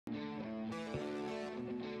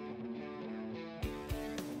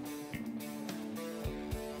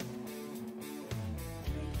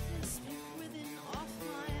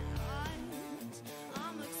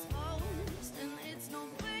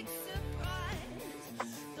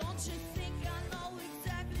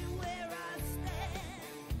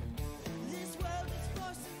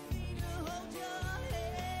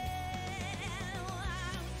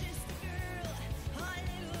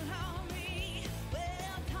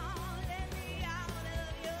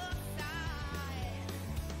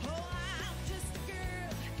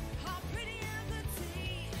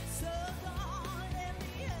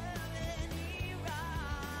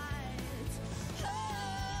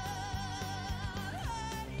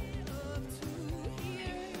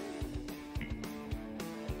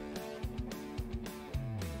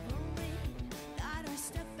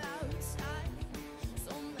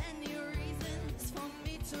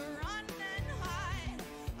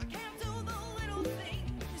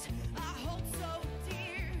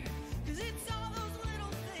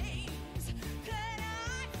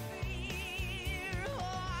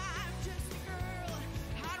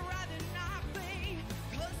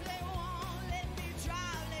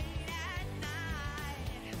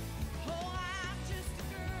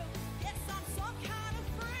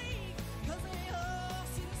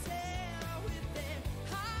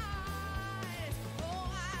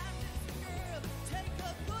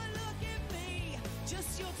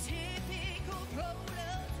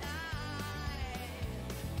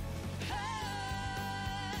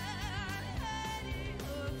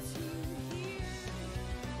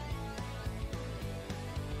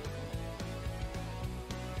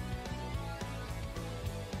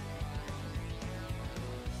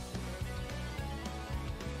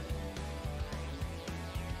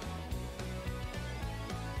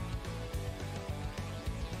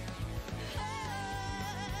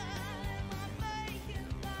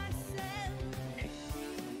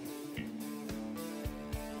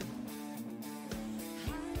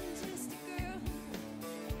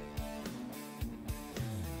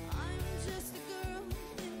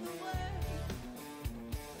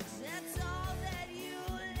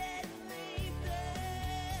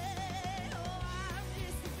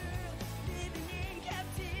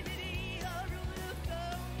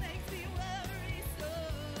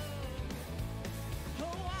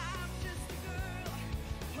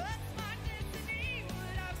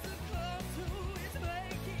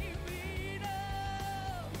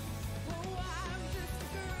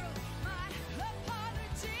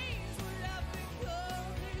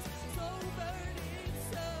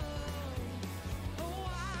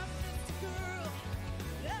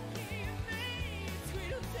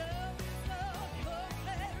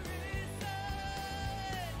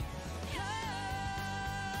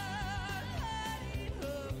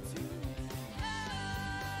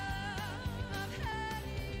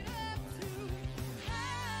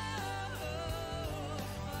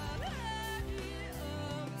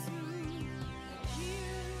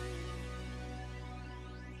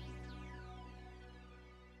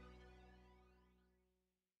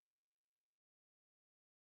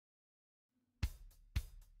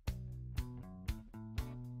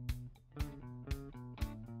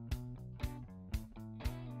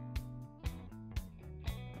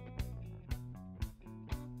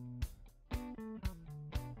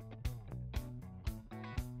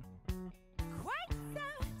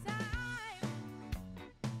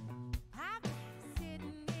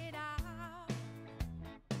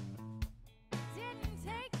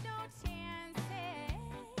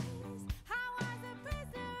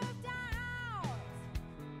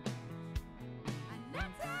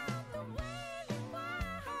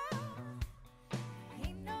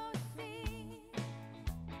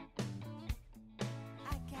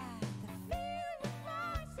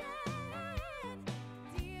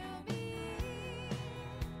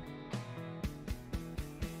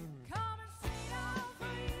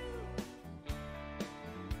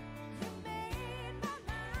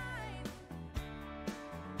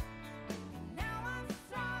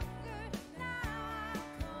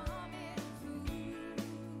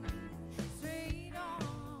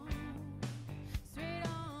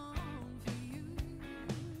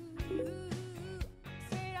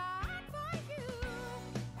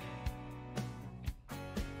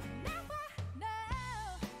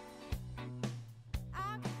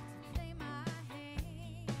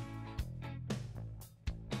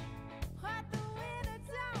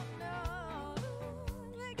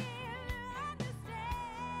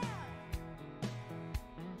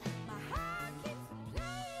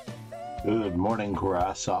Good morning,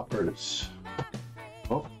 grasshoppers.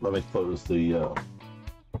 Oh, let me close the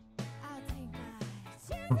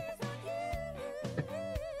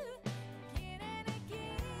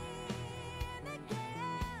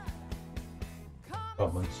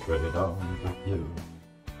coming straight on with you.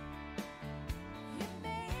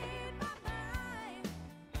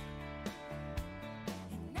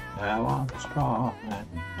 Now I'm strong and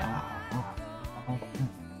now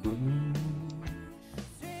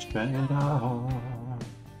straight on.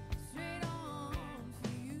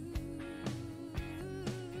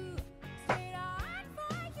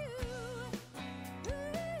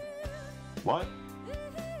 What?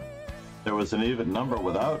 There was an even number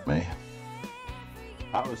without me.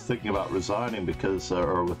 I was thinking about resigning because,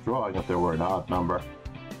 or withdrawing if there were an odd number.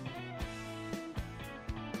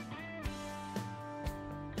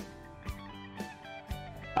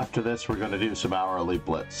 After this, we're going to do some hourly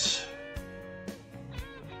blitz.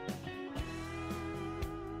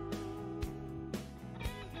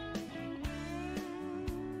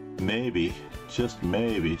 Maybe, just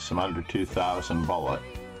maybe, some under 2,000 bullet.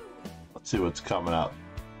 Let's see what's coming up.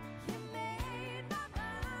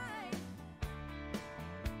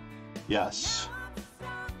 Yes.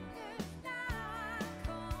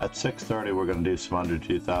 At 6:30, we're going to do some under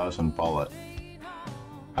 2,000 bullet.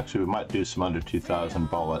 Actually, we might do some under 2,000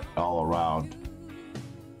 bullet all around.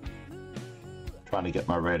 Trying to get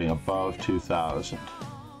my rating above 2,000.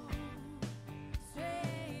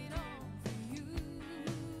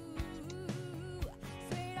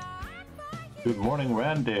 Good morning,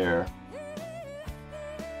 Reindeer.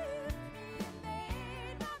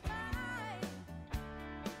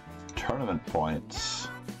 Tournament points.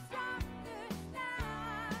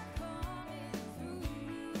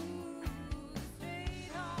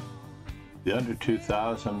 The under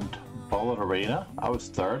 2,000 bullet arena. I was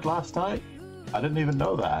third last night. I didn't even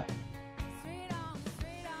know that.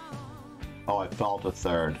 Oh, I fell to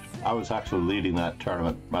third. I was actually leading that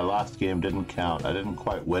tournament. My last game didn't count. I didn't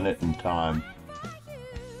quite win it in time.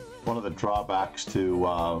 One of the drawbacks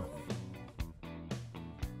to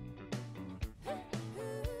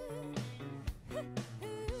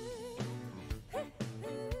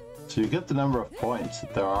so you get the number of points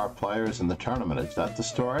that there are players in the tournament. Is that the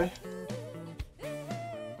story?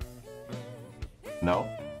 No.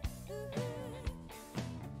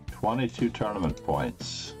 22 tournament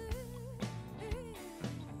points.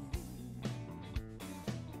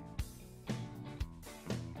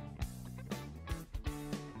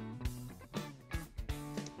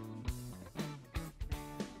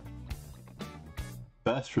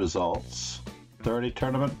 Best results, 30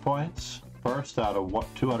 tournament points. First out of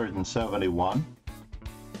 271.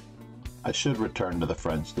 I should return to the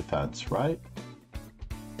French defense, right?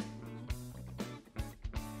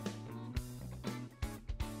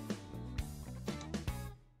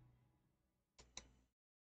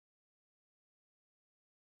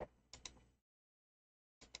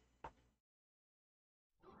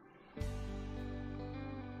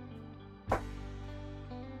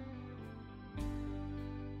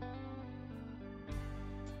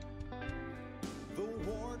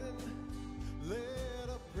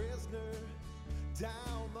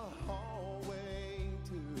 Down the hallway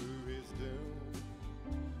to his doom,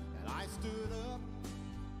 and I stood up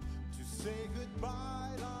to say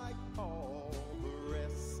goodbye like all the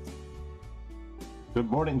rest.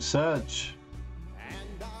 Good morning, Sedge.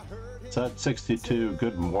 Sedge 62,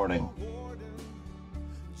 good morning.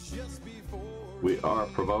 We are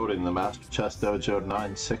promoting the Master Chess Dojo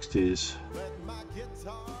 960s.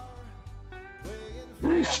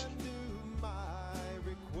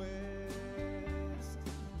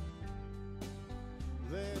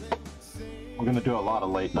 We're going to do a lot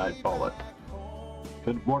of late night bullet.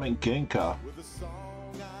 Good morning, Ginka.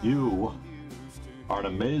 You are an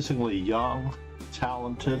amazingly young,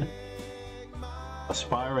 talented,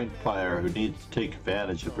 aspiring player who needs to take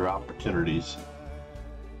advantage of your opportunities.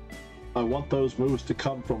 I want those moves to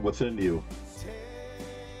come from within you.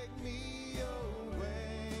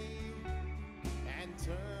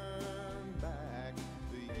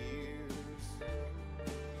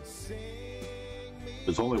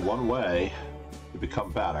 There's only one way to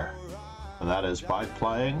become better, and that is by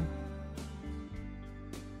playing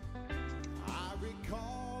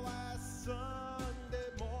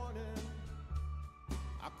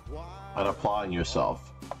and applying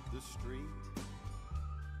yourself.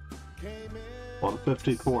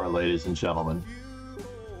 154, ladies and gentlemen.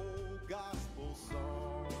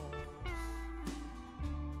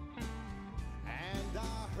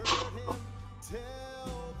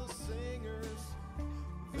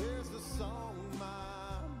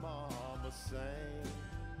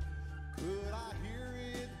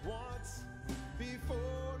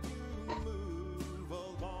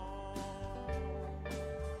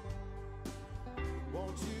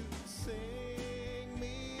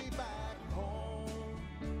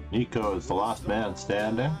 Nico is the last man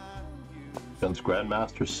standing against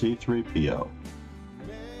Grandmaster C3PO.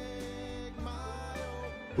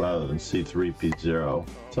 Rather than C3P0.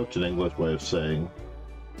 Such an English way of saying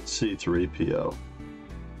C3PO.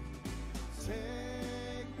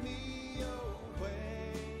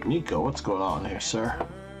 Nico, what's going on here, sir?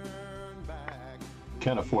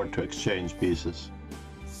 Can't afford to exchange pieces.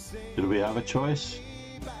 Did we have a choice?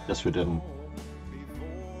 Yes, we didn't.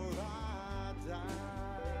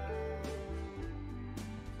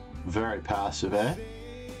 Very passive, eh?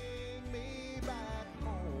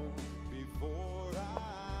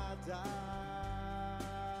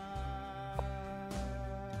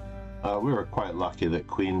 We were quite lucky that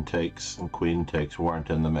queen takes and queen takes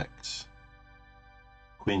weren't in the mix.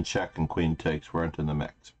 Queen check and queen takes weren't in the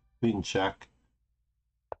mix. Queen check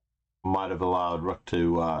might have allowed rook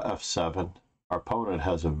to f7. Our opponent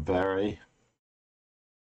has a very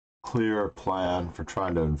clear plan for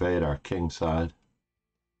trying to invade our king side.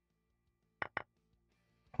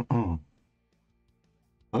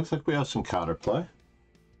 Looks like we have some counterplay.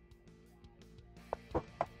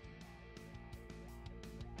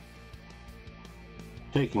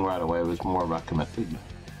 Taking right away was more recommended.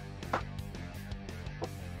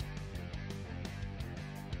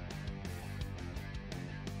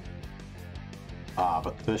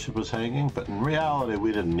 But the bishop was hanging, but in reality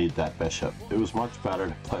we didn't need that bishop. It was much better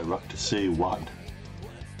to play rook to c1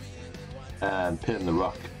 and pin the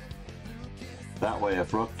rook. That way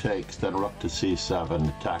if rook takes, then rook to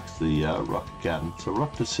c7 attacks the rook again. So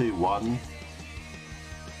rook to c1.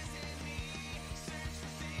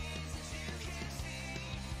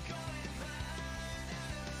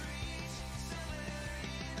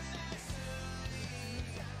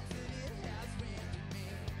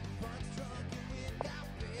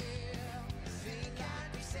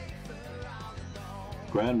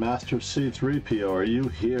 Grandmaster C3PO, are you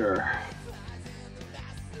here?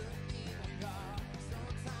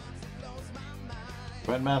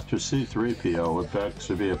 Grandmaster C3PO would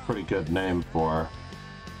actually be a pretty good name for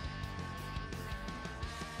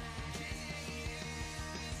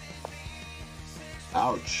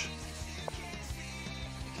ouch.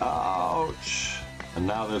 Ouch. And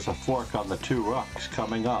now there's a fork on the two rooks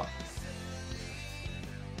coming up.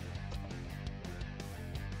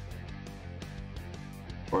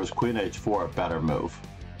 Or is Queen H4 a better move?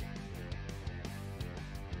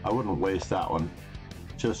 I wouldn't waste that one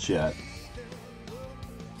just yet.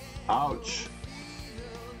 Ouch!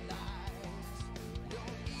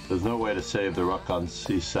 There's no way to save the rook on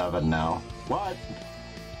c7 now. What?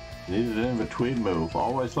 Needed an in-between move.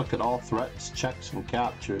 Always look at all threats, checks, and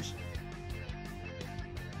captures.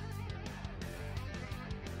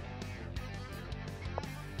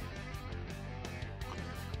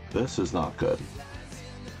 This is not good.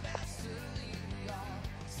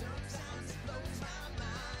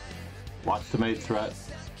 Watch the mate threat.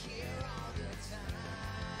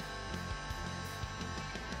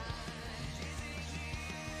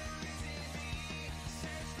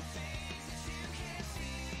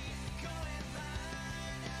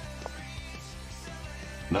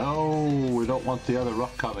 No, we don't want the other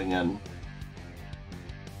rook coming in.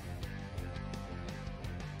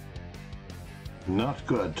 Not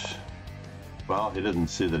good. Well, he didn't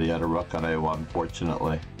see that he had a rook on a1,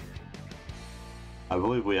 fortunately. I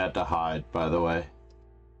believe we had to hide, by the way.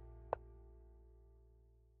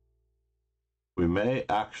 We may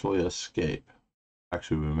actually escape.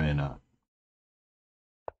 Actually, we may not.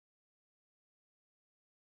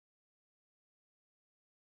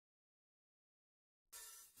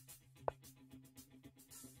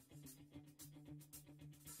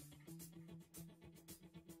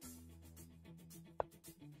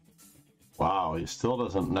 Wow, he still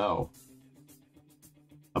doesn't know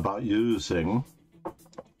about using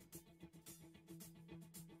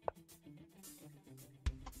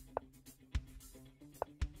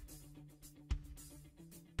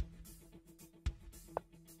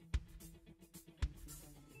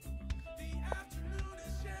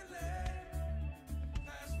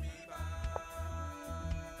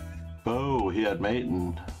oh, he had mate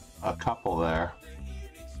and a couple there.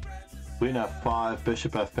 Queen f5,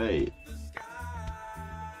 bishop f8.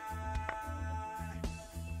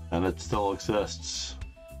 And it still exists.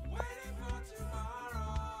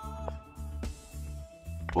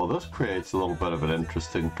 Well, this creates a little bit of an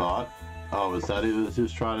interesting thought. Oh, is that what he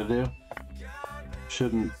was trying to do?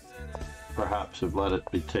 Shouldn't perhaps have let it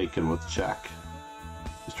be taken with check.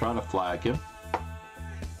 He's trying to flag him.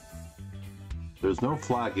 There's no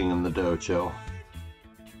flagging in the dojo.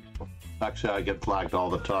 Actually, I get flagged all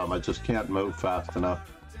the time. I just can't move fast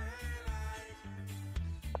enough.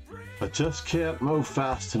 I just can't move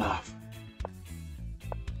fast enough.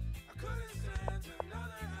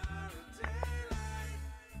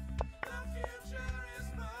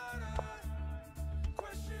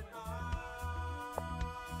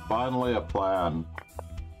 Finally a plan.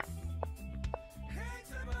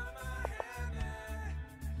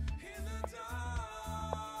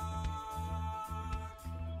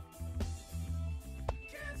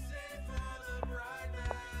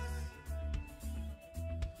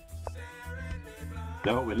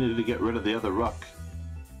 No, we needed to get rid of the other rook.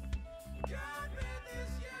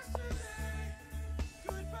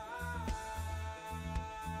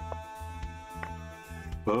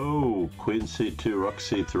 Oh, queen c2, rook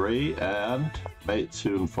c3, and mate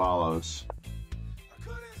soon follows.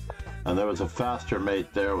 And there was a faster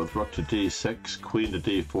mate there with rook to d6, queen to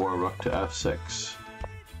d4, rook to f6.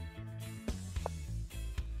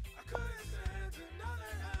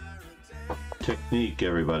 Technique,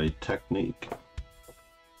 everybody, technique.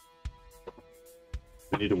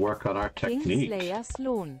 We need to work on our technique. Kingslayer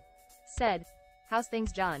Sloan said, "How's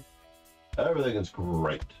things, John?" Everything is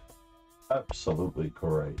great. Absolutely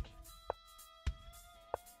great.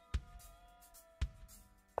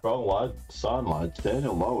 Wrong sunlight,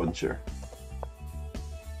 Daniel Lowinger.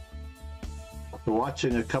 We're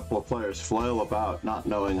watching a couple of players flail about not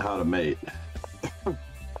knowing how to mate.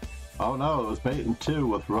 Oh no, it was mate in 2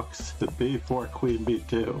 with rooks to b4, queen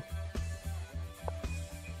b2.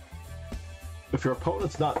 If your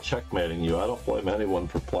opponent's not checkmating you, I don't blame anyone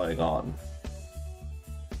for playing on.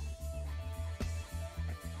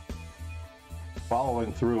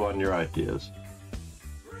 Following through on your ideas.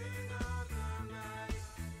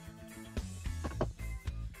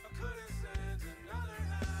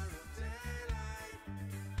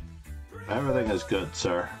 Everything is good,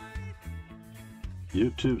 sir.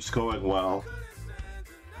 YouTube's going well.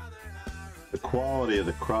 The quality of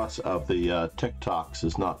the TikToks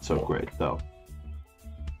is not so great, though.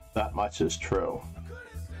 That much is true.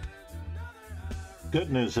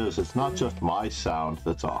 Good news is it's not just my sound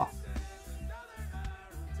that's off.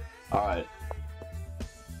 All right,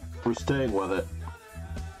 we're staying with it.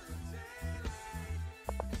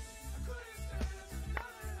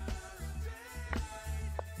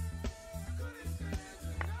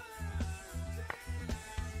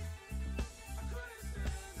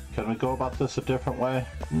 Can we go about this a different way?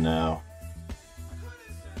 No.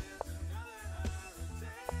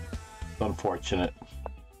 Unfortunate.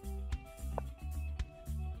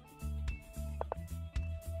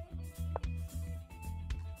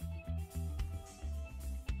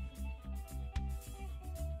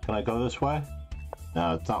 Can I go this way?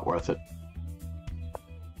 No, it's not worth it.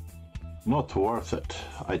 Not worth it,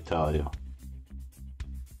 I tell you.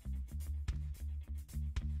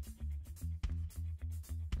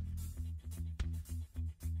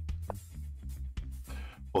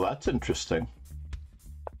 Well, that's interesting.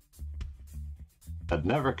 I'd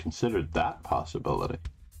never considered that possibility.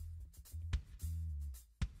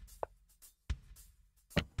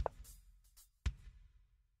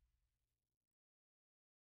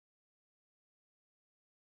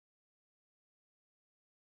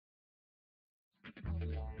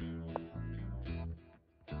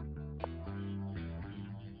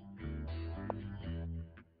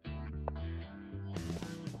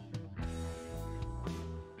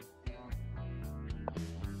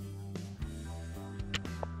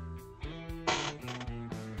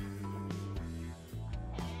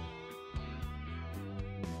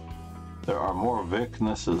 There are more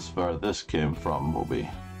weaknesses where this came from, Bobby.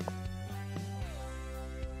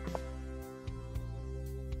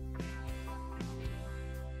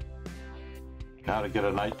 How to get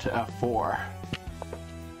a knight to f4.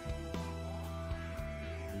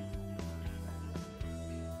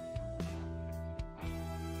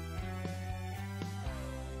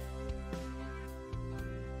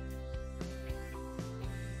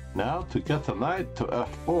 Now to get the knight to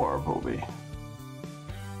f4, Bobby.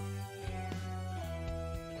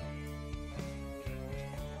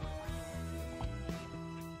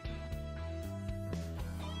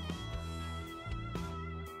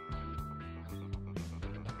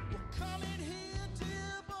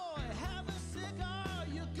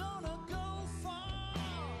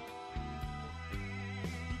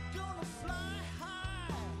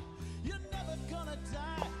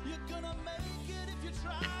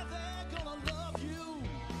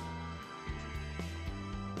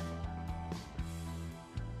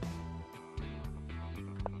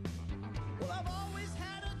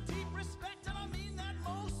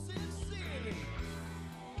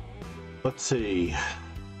 Let's see.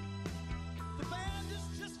 The band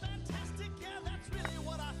is just fantastic, yeah, that's really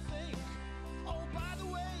what I think. Oh, by the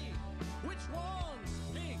way,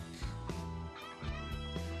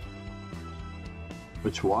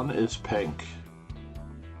 Which one is pink?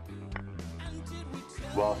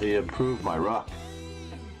 Well, he improved my rook.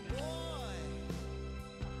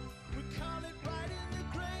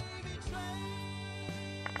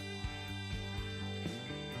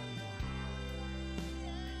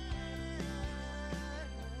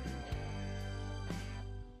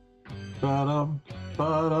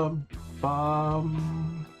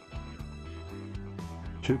 Bum.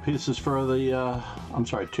 2 pieces for the, I'm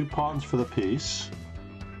sorry, 2 pawns for the piece.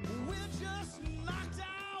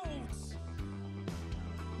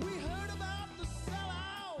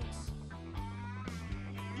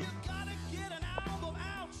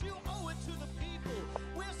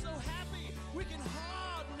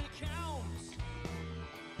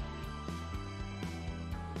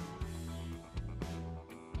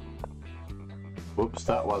 Whoops,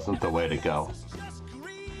 that wasn't the way to go.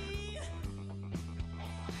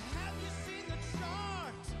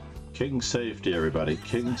 King safety, everybody.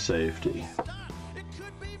 King safety.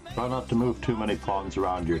 Try not to move too many pawns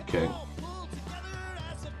around your king.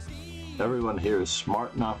 Everyone here is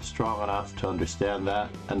smart enough, strong enough to understand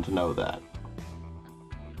that and to know that.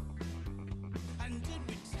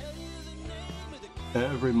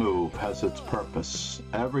 Every move has its purpose.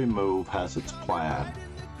 Every move has its plan.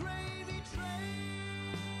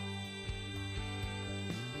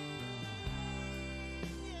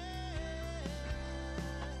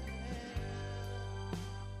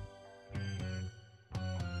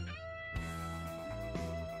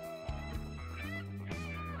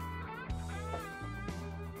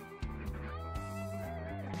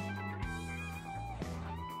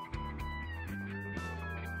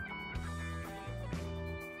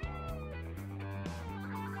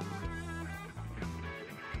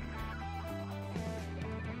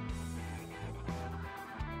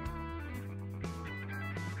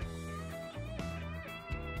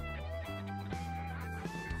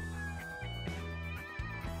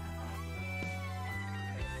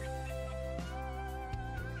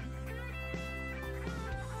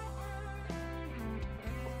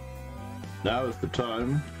 Now is the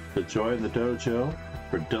time to join the dojo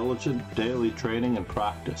for diligent daily training and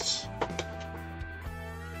practice.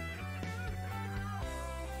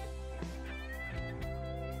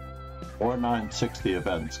 More 960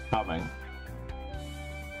 events coming.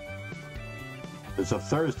 There's a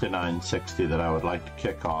Thursday 960 that I would like to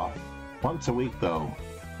kick off. Once a week though,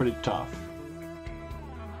 pretty tough.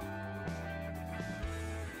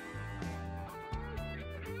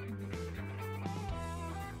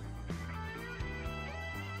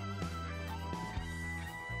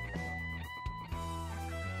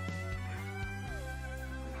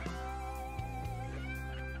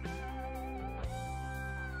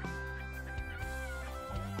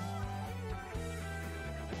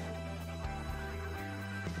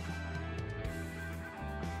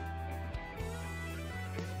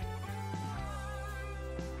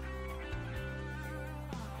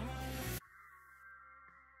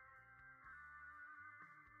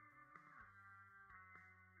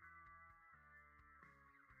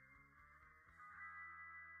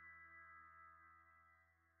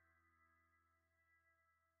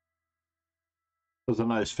 Was a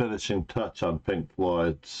nice finishing touch on Pink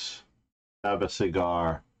Floyd's Have a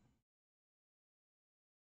Cigar.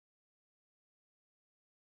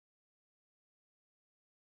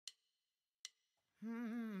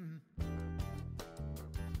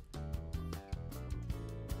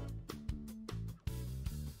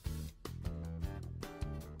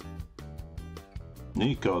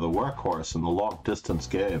 Nico, the workhorse in the long distance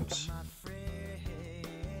games.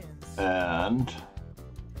 And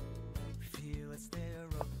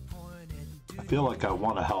I feel like I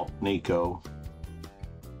want to help Nico.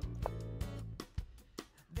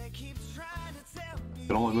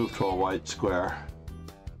 Can only move to a white square.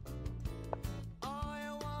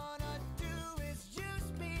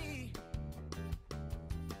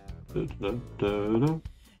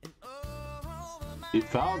 He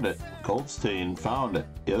found it. Goldstein found it.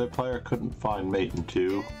 The other player couldn't find mate in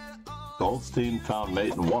 2. Goldstein found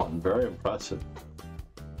mate in 1. Very impressive.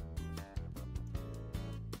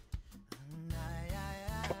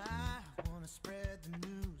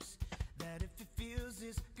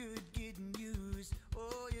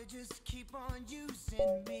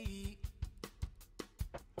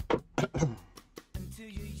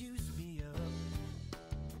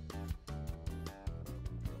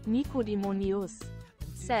 Nicodemonius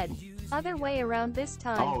said, other way around this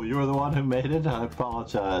time. Oh, you were the one who made it? I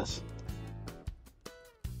apologize.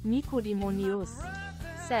 Nicodemonius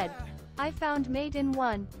said, I found mate in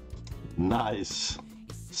 1. Nice.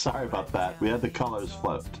 Sorry about that. We had the colors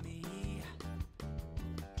flipped.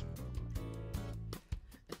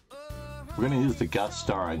 We're going to use the guest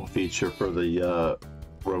starring feature for the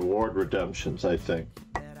reward redemptions, I think.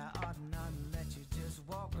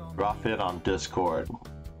 Drop in on Discord.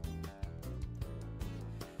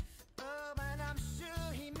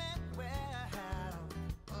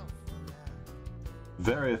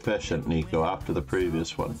 Very efficient, Nico, after the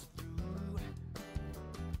previous one.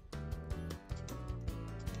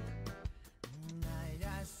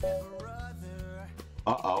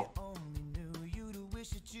 Uh-oh.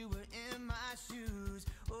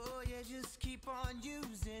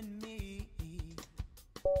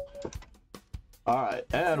 Alright,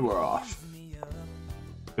 and we're off.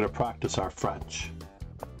 We're gonna practice our French.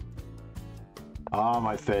 Ah,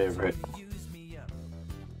 my favorite.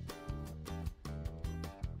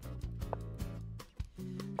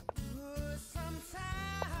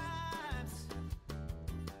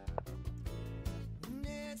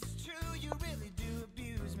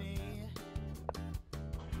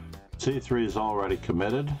 C3 is already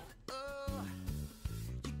committed.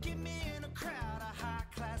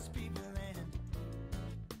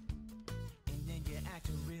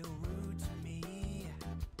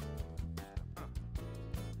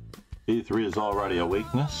 B3 is already a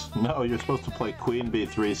weakness. No, you're supposed to play Queen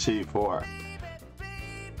B3 C4.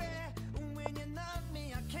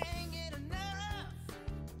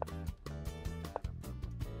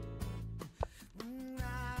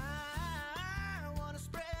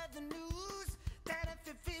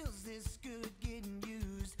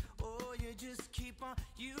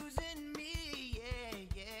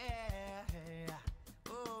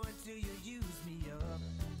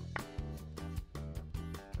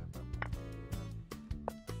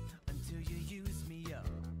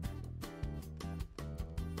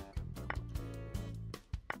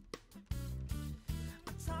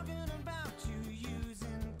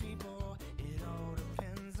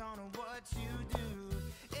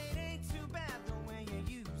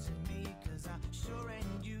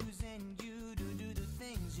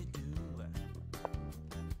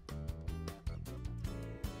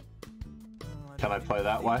 Can I play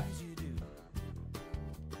that way?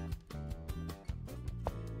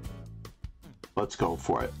 Let's go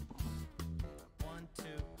for it. 1,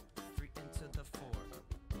 2, 3 into the 4.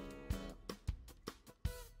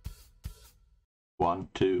 1,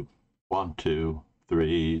 2, 1, 2,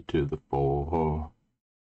 3 to the 4.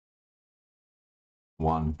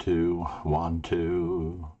 1, 2, 1,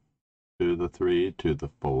 2 to the 3 to the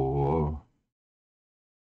 4.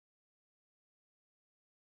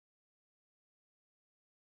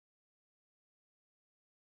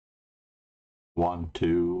 One,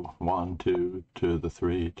 two, 1, 2 to the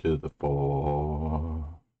 3 to the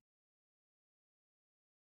 4.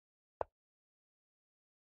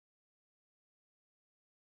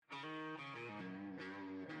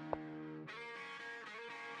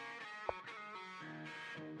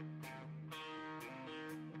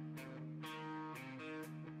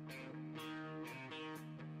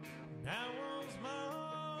 Now was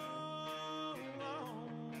long,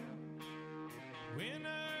 winter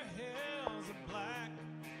hills are black,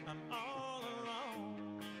 I'm all alone,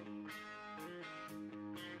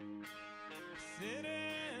 sitting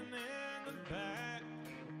in the back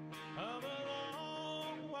of a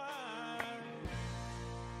long white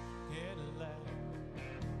Cadillac.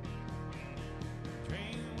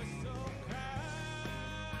 Train whistle cries,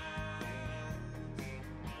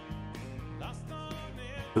 lost on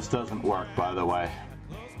it. This doesn't work, by the way.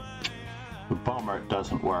 The bummer, it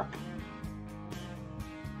doesn't work.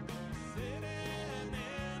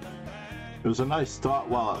 It was a nice thought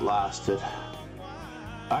while it lasted.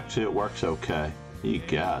 Actually, it works okay.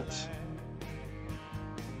 Egads.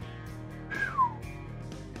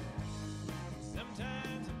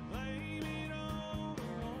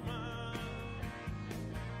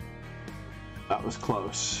 That was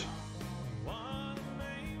close.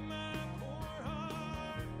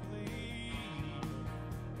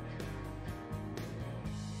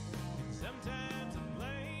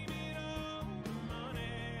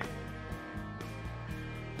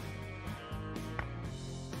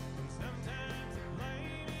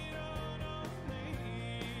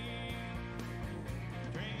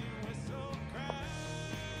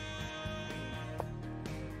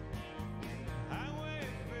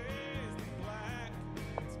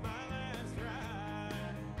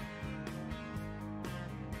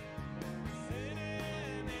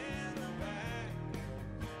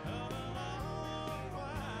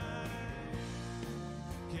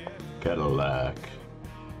 Cadillac.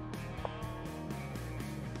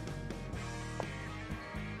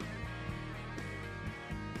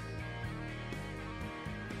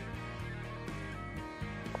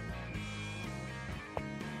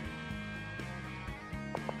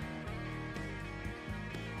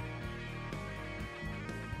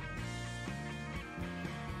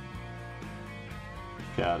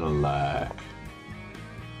 Cadillac.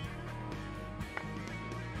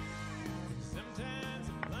 Sometimes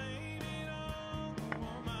I blame it on the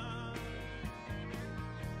woman.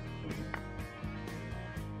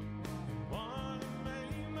 Wanna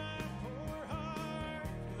make my poor heart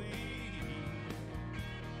bleed.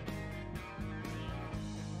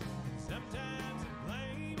 Sometimes I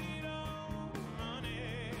blame it on the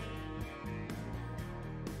money.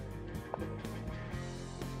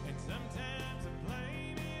 And sometimes I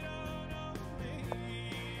blame it on me.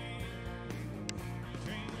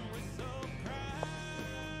 Train whistle cry,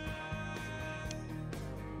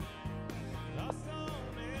 lost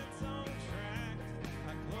on its own track.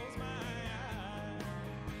 I close my eyes.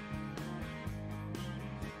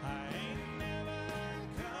 I ain't never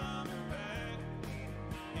coming back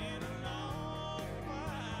in a long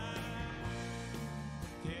while.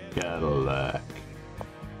 Cadillac.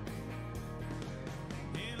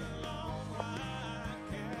 In a long while,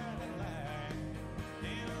 Cadillac.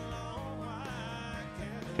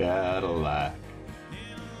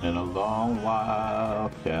 In a long while, Cadillac. Cadillac. In a long while,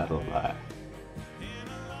 Cadillac. In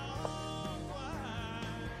a long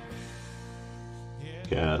while,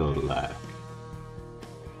 Cadillac.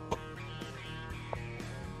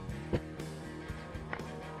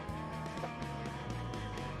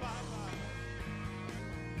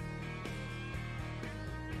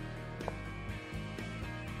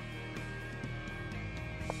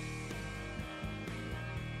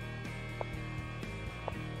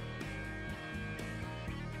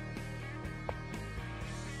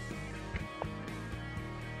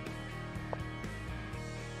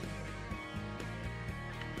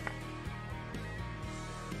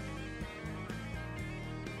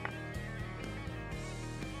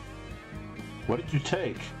 What did you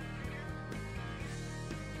take?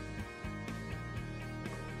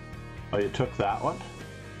 Oh, you took that one?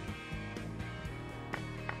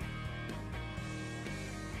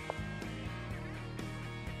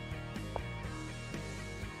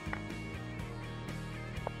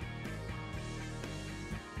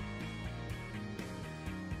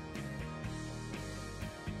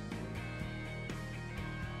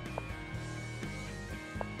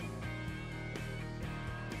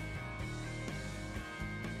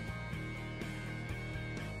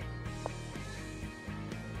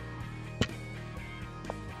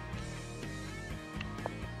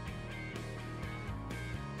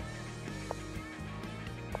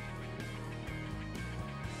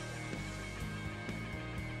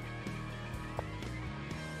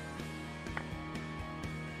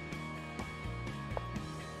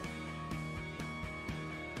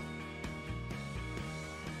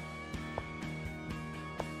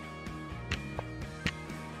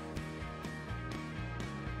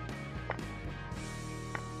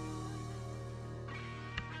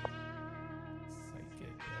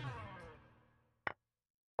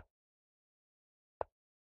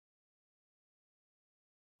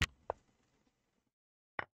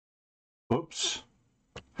 Oops.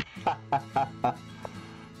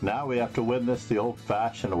 Now we have to win this the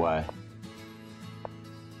old-fashioned way.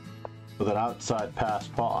 With an outside pass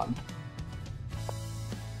pawn.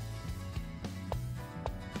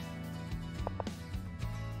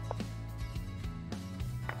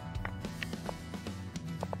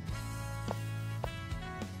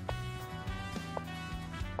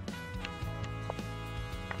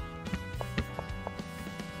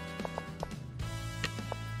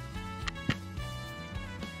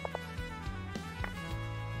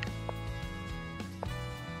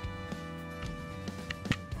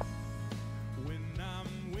 when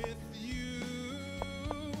I'm with you,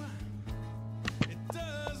 it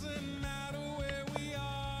doesn't matter where we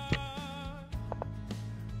are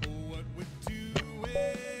or what we're doing.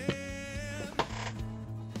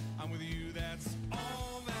 I'm with you, that's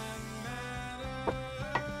all that matters.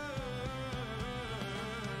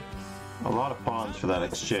 A lot of pawns for that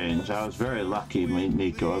exchange. I was very lucky,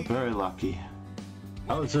 Nico. I was very lucky.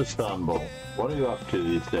 How is Istanbul? What are you up to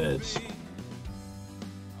these days?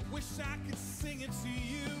 I wish I could sing it to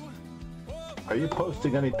you. Oh, Are you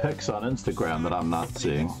posting any pics on Instagram that I'm not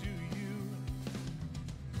seeing? to you.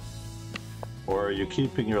 Or are you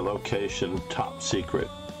keeping your location top secret?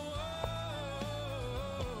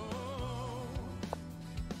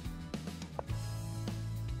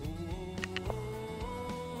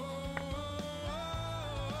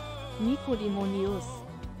 Nicodemonius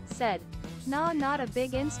said, "Nah, not a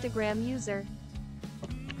big Instagram user."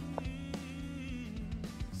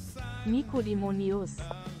 Nicodemonius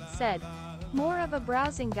said, "More of a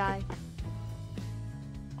browsing guy."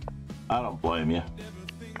 I don't blame you. Never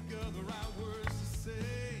think of the right words to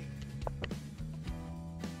say.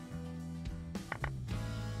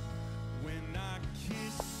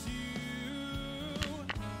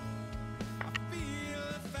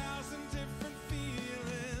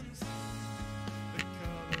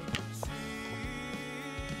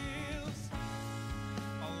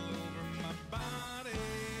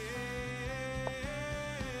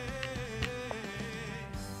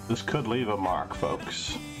 This could leave a mark,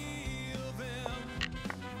 folks.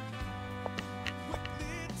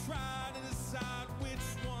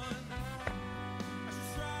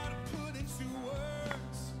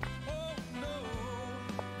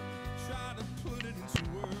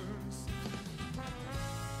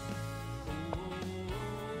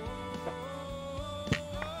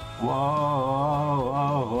 Whoa.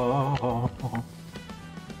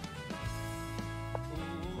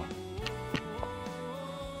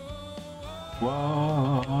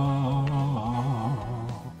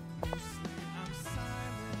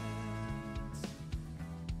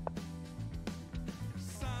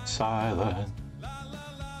 Silent.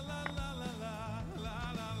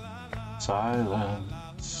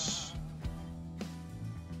 Silence.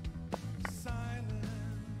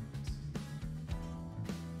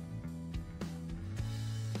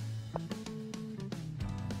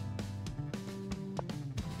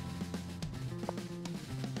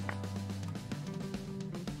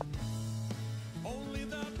 Only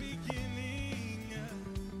the beginning.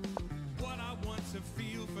 What I want to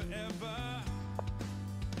feel forever.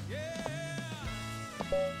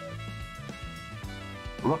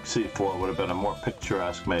 Rook c4 would have been a more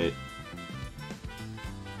picturesque mate.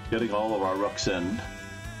 Getting all of our rooks in.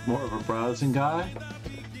 More of a browsing guy.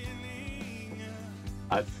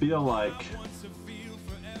 I feel like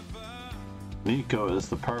Nico is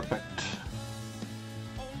the perfect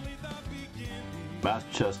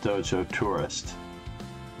Master Chess Dojo tourist.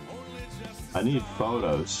 I need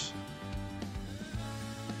photos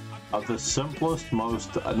of the simplest,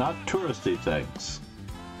 most, not touristy things,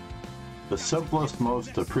 the simplest,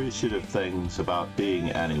 most appreciative things about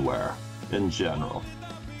being anywhere in general.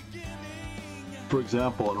 For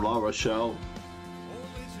example, in La Rochelle,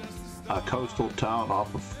 a coastal town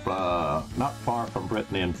off of, not far from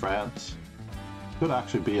Brittany in France. Could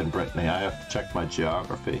actually be in Brittany, I have to check my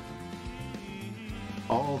geography.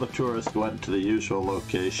 All the tourists went to the usual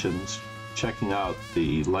locations, checking out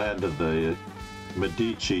the land of the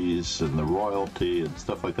Medicis and the royalty and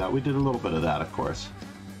stuff like that. We did a little bit of that, of course.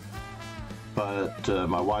 But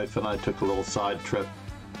my wife and I took a little side trip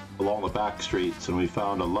along the back streets, and we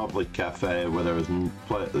found a lovely cafe where there was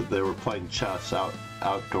they were playing chess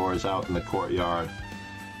outdoors out in the courtyard.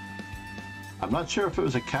 I'm not sure if it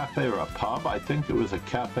was a cafe or a pub. I think it was a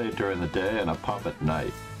cafe during the day and a pub at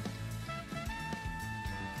night.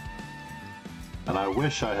 And I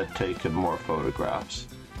wish I had taken more photographs.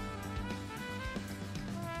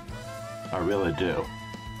 I really do.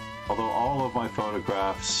 Although all of my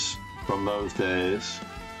photographs from those days,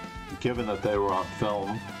 given that they were on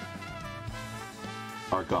film,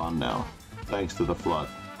 are gone now, thanks to the flood.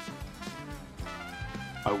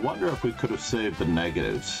 I wonder if we could have saved the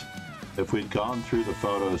negatives, if we'd gone through the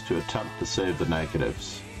photos to attempt to save the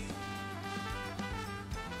negatives.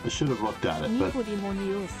 I should have looked at it, but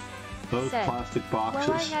those said, plastic boxes.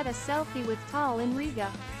 Well, I had a selfie with Tal in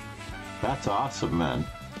Riga. That's awesome, man.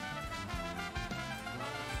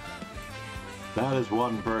 That is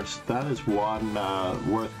one verse. That is one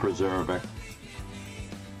worth preserving.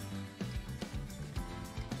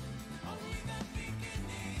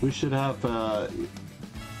 We should have a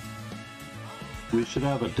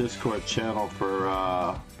Discord channel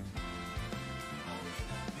for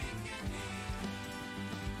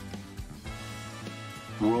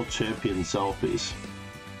World Champion selfies.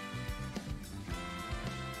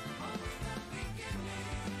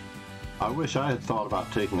 I wish I had thought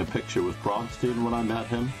about taking a picture with Bronstein when I met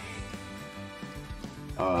him.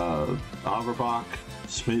 Averbach,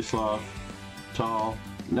 Smyslov, Tal.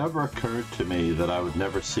 Never occurred to me that I would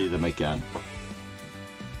never see them again.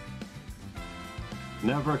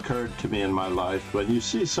 Never occurred to me in my life. When you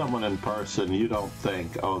see someone in person, you don't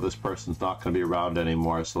think, oh, this person's not going to be around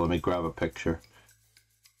anymore, so let me grab a picture.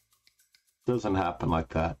 Doesn't happen like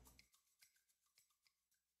that.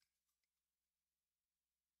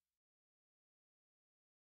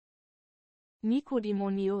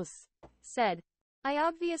 Nicodemus said, I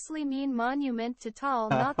obviously mean monument to Tal,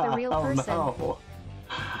 not the real person. Oh, no.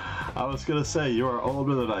 I was going to say, you are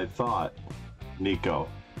older than I thought, Nico.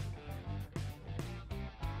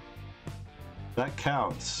 That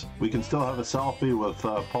counts. We can still have a selfie with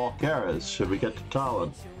Paul Carras should we get to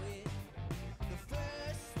Tallinn.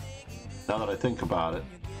 Now that I think about it.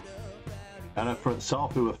 And a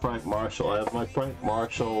selfie with Frank Marshall. I have my Frank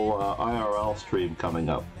Marshall IRL stream coming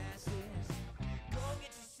up.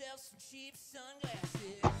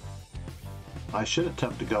 I should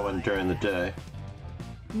attempt to go in during the day.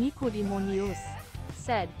 Nicodemus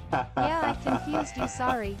said, yeah, I confused you,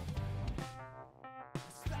 sorry.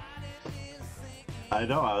 I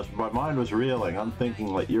know, my mind was reeling. I'm thinking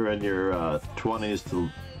like you're in your 20s to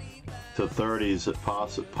to 30s at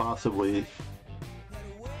possibly,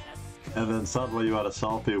 and then suddenly you had a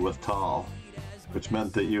selfie with Tal, which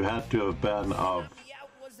meant that you had to have been of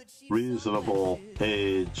reasonable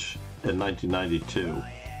age in 1992,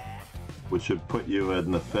 which would put you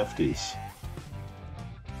in the 50s.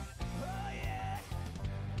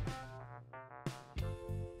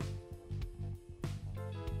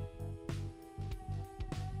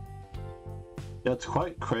 It's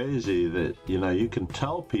quite crazy that, you know, you can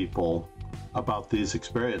tell people about these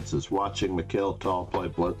experiences watching Mikhail Tal play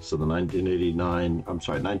Blitz in the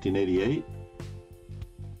 1988?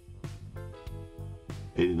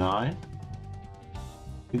 89? I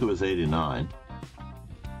think it was 89.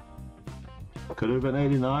 Could it have been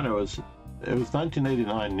 89, or it was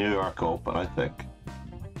 1989 New York Open, I think.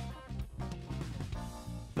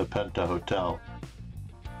 The Penta Hotel.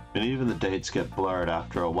 And even the dates get blurred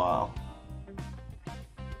after a while.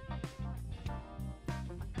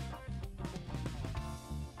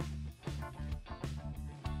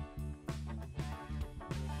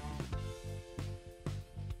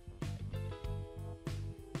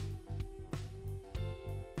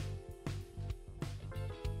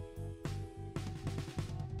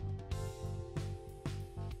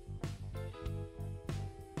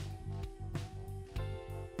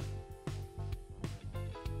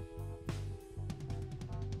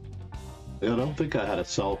 I don't think I had a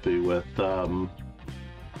selfie with, I'm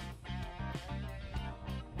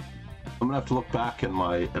gonna have to look back in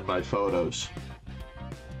my photos.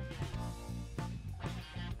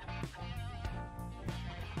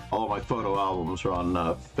 All of my photo albums are on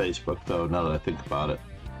Facebook, though, now that I think about it.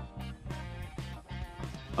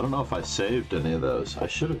 I don't know if I saved any of those. I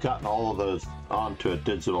should have gotten all of those onto a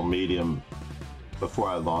digital medium before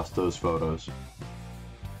I lost those photos.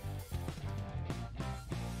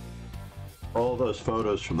 All those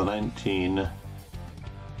photos from the 19... Do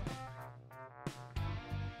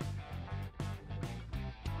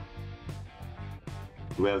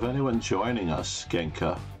we have anyone joining us,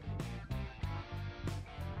 Genka?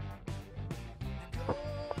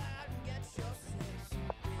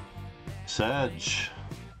 Sedge.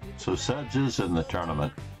 So Sedge is in the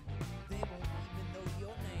tournament.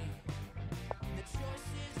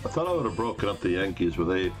 I thought I would have broken up the Yankees with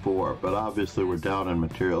 8-4, but obviously we're down in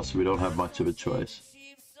material, so we don't have much of a choice.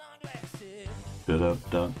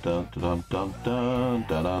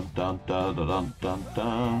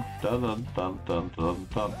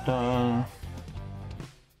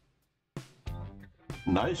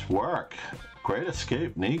 Nice work. Great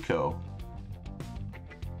escape, Nico.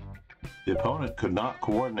 The opponent could not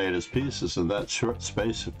coordinate his pieces in that short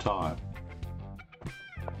space of time.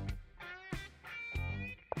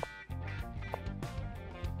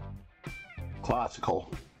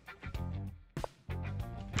 Classical.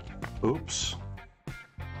 Oops.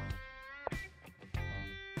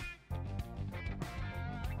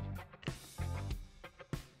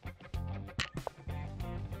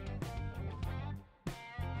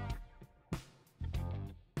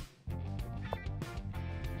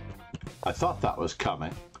 I thought that was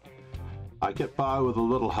coming. I get by with a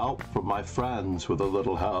little help from my friends, with a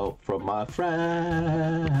little help from my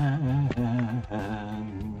friends.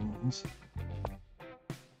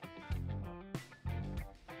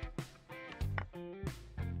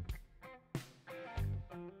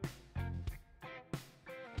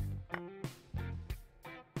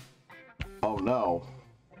 Oh no,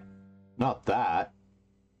 not that.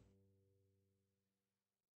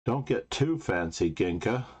 Don't get too fancy,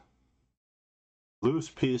 Ginka. Loose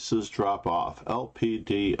pieces drop off.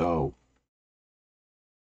 LPDO.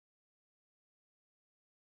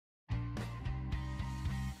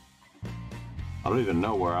 I don't even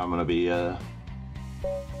know where I'm gonna be.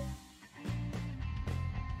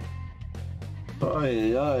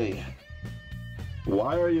 Ay.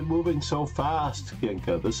 Why are you moving so fast,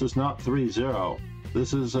 Ginka? This is not 3-0.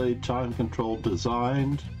 This is a time control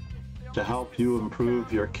designed to help you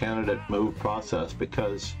improve your candidate move process,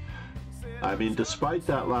 because, I mean, despite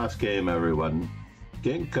that last game, everyone,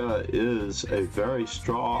 Ginka is a very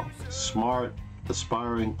strong, smart,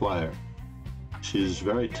 aspiring player. She's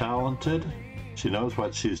very talented, she knows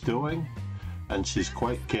what she's doing, and she's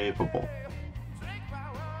quite capable.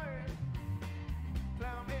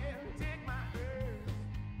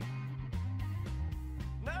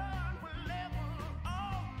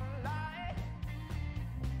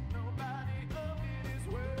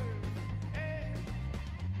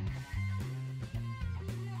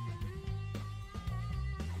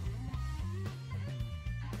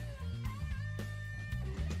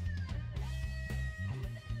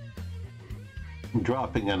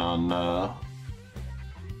 Dropping in on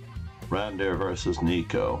Randir versus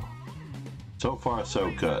Nico. So far,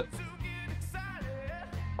 so good.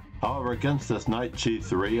 However, against this knight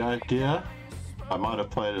g3 idea, I might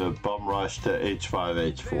have played a bum rush to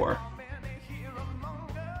h5, h4.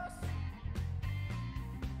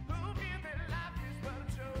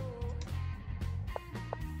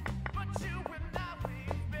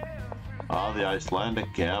 Ah, the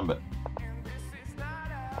Icelandic gambit.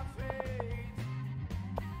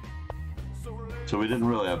 So we didn't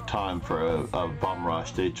really have time for a bum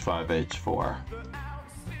rush to h5, h4.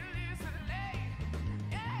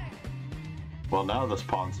 Well, now this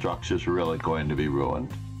pawn structure is really going to be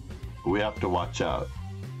ruined. We have to watch out.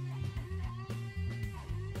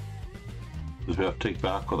 Because we have to take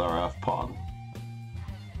back with our f-pawn.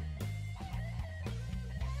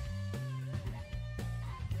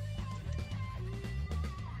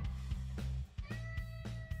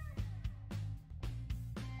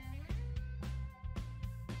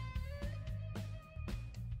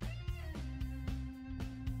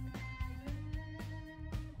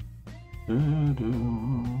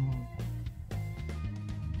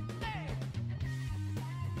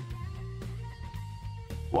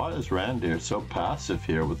 Why is Randir so passive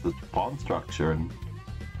here with the pawn structure and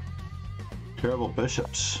terrible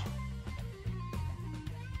bishops?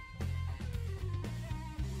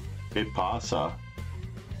 Que pasa?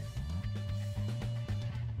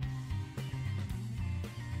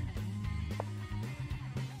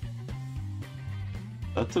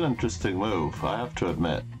 That's an interesting move, I have to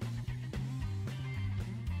admit.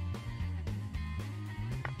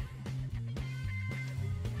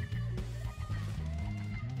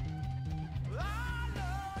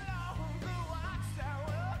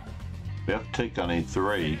 We have to take on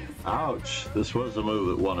e3. Ouch! This was a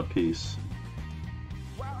move that won a piece.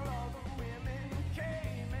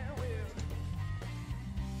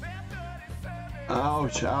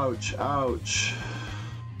 Ouch, ouch, ouch.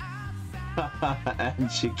 And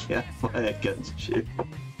she can't play against you.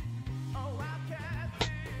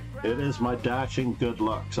 It is my dashing good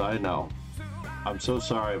looks, I know. I'm so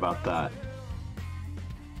sorry about that.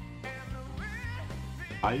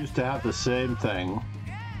 I used to have the same thing.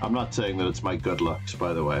 I'm not saying that it's my good looks,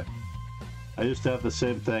 by the way. I used to have the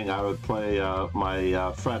same thing. I would play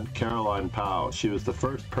my friend Caroline Powell. She was the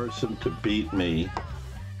first person to beat me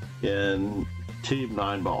in Team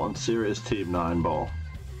 9-Ball, in serious Team 9-Ball.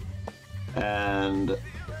 And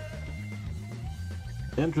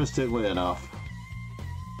interestingly enough,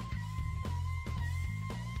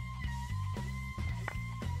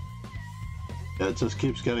 it just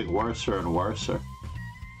keeps getting worse and worse.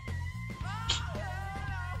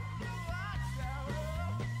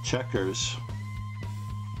 Checkers.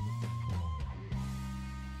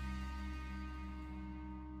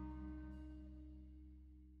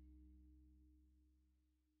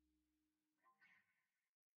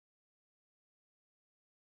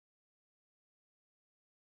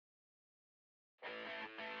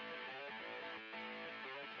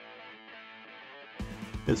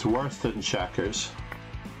 It's worse than checkers.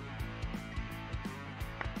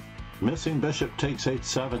 Missing bishop takes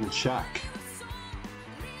h7 check.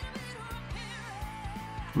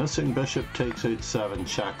 Missing bishop takes h7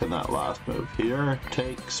 check in that last move. Here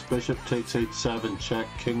takes bishop takes h7 check,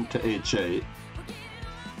 king to h8.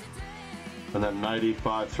 And then knight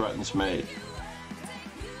e5 threatens mate.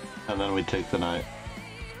 And then we take the knight.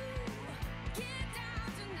 In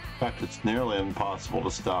fact, it's nearly impossible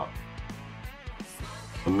to stop.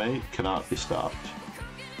 The mate cannot be stopped.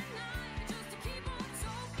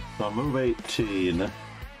 So on move 18,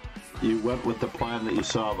 you went with the plan that you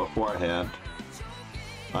saw beforehand.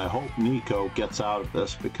 I hope Nico gets out of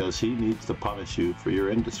this because he needs to punish you for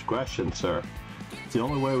your indiscretion, sir. The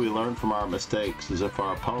only way we learn from our mistakes is if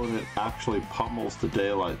our opponent actually pummels the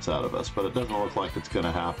daylights out of us, but it doesn't look like it's going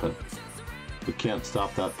to happen. We can't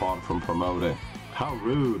stop that pawn from promoting. How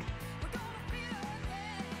rude.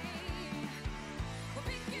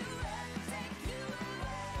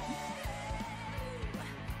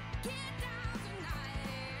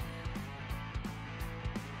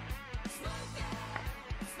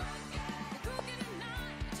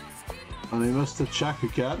 And he missed the check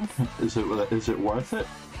again. Is it worth it?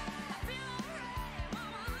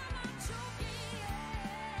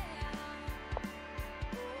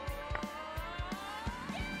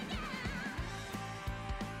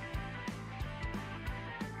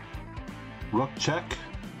 Rook check.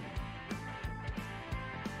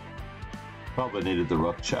 Probably needed the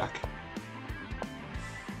rook check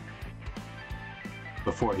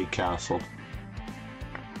before he castled.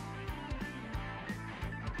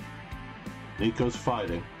 Nico's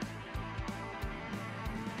fighting.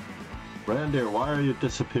 Randir, why are you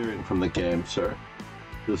disappearing from the game, sir?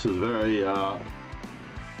 This is very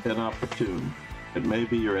inopportune. It may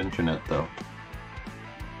be your internet, though.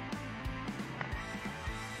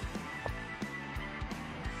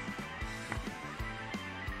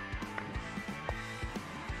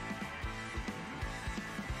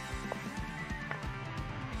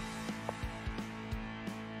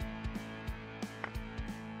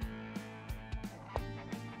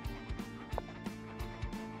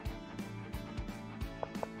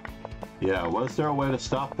 Yeah, was there a way to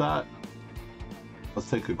stop that? Let's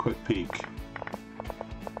take a quick peek.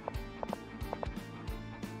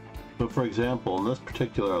 So for example, in this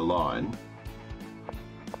particular line,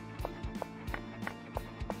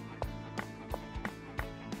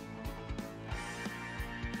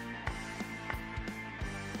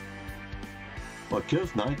 well, it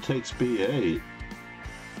gives knight takes b8,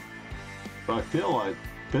 but I feel like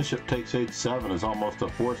bishop takes h7 is almost a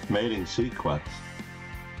forced mating sequence.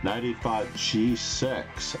 Knight e5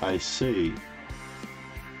 g6, I see.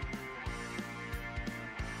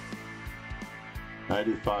 Knight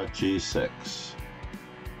e5 g6.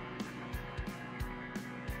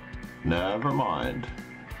 Never mind.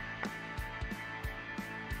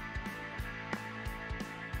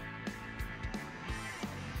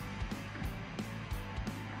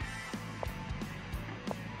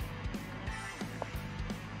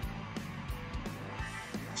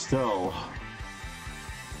 Still,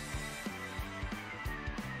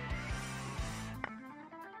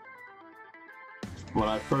 when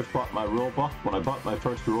I first bought my rule book, when I bought my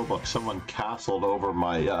first rule book, someone castled over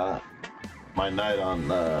my my knight on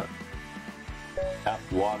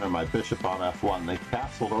f1 or my bishop on f1. They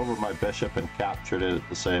castled over my bishop and captured it at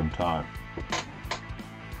the same time.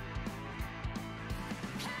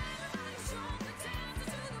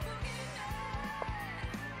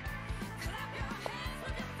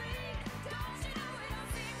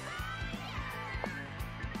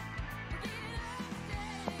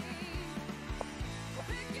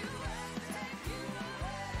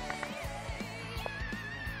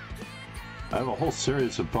 I have a whole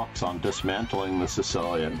series of books on dismantling the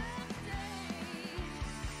Sicilian.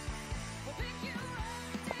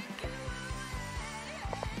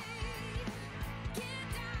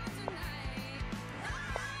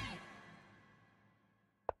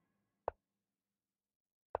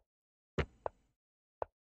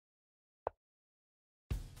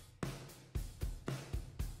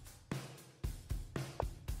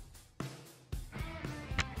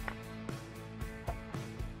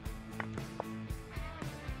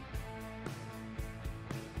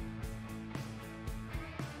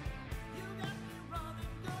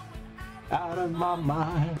 Out of my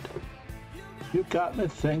mind, you got me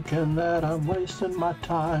thinking that I'm wasting my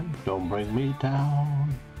time. Don't bring me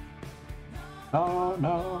down. No,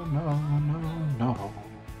 no, no, no, no.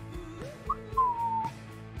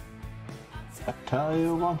 I tell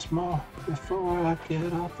you once more before I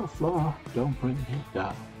get off the floor, don't bring me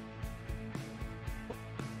down.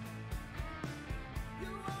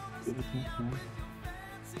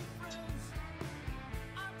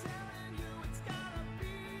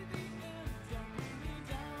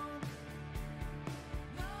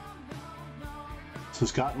 This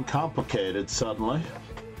has gotten complicated suddenly.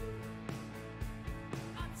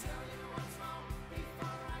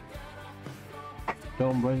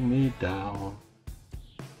 Don't bring me down.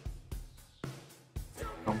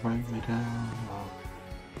 Don't bring me down.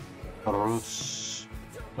 Rus.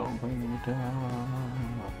 Don't bring me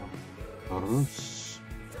down. Rus.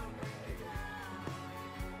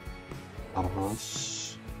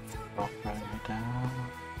 Rus. Don't bring me down.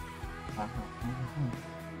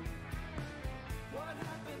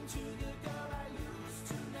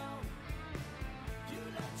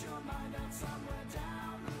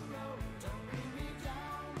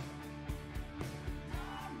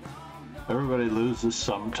 Everybody loses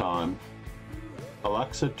sometime.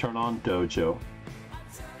 Alexa, turn on Dojo.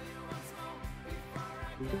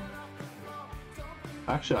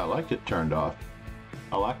 Actually, I like it turned off.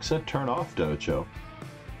 Alexa, turn off Dojo.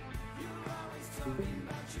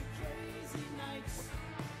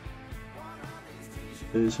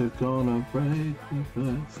 Is it gonna break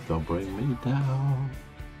this? Don't bring me down.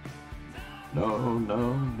 No,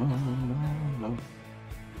 no, no, no, no.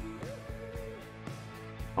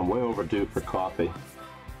 I'm way overdue for coffee.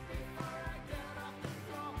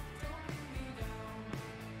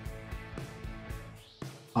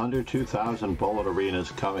 Under 2,000 bullet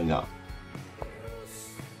arenas coming up.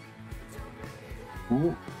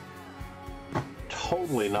 Ooh.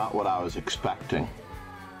 Totally not what I was expecting.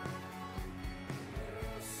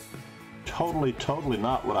 Totally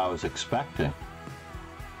not what I was expecting.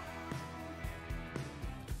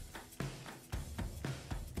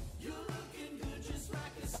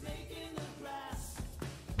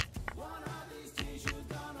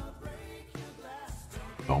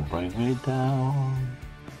 Don't bring me down.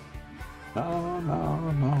 No,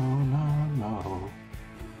 no, no, no, no.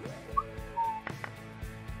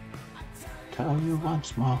 Tell you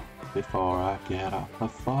once more before I get off the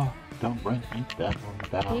floor. Don't bring me down,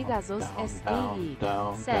 down, Pegasus down, SVE down,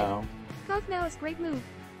 down, said, down. Cough now is great move.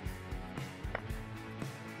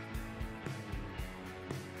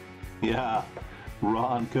 Yeah,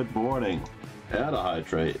 Ron, good morning. Add a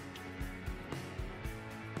hydrate.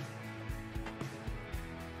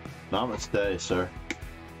 Namaste, sir.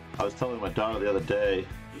 I was telling my daughter the other day,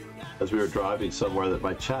 as we were driving somewhere, that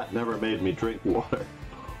my chat never made me drink water.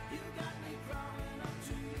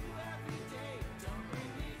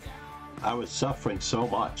 I was suffering so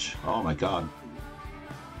much. Oh my God.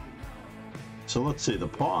 So let's see, the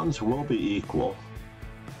pawns will be equal.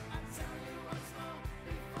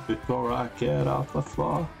 Before I get off the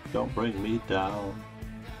floor, don't bring me down.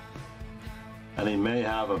 And he may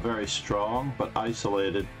have a very strong but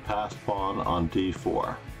isolated passed pawn on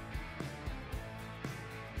d4.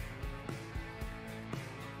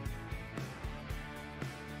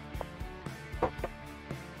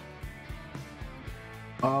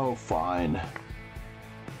 Oh, fine.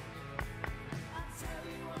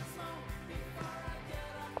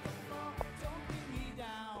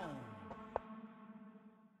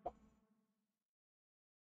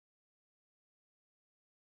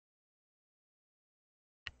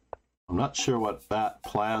 I'm not sure what that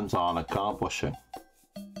plans on accomplishing.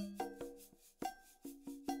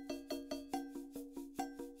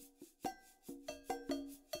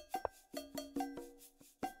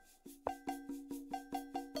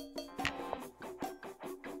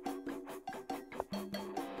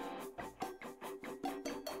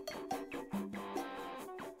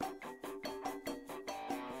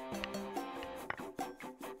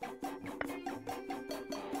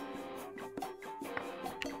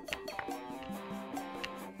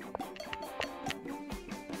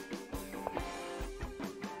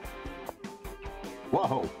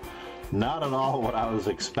 Whoa, not at all what I was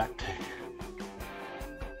expecting.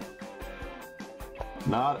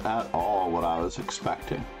 Not at all what I was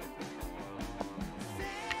expecting.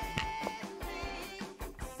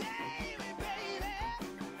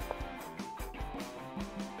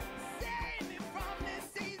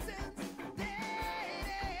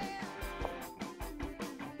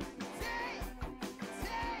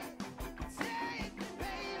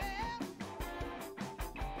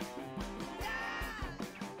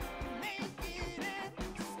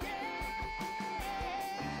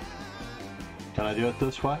 Can I do it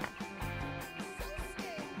this way?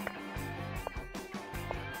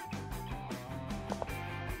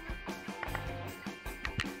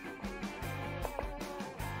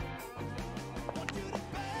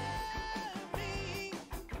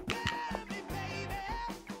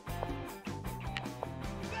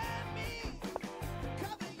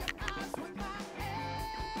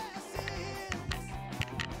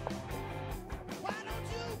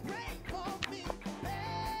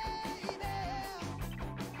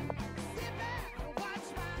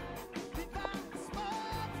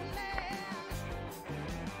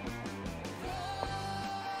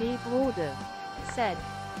 Big Rode said,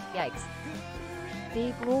 yikes.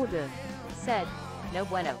 Big Rode said, no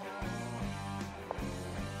bueno.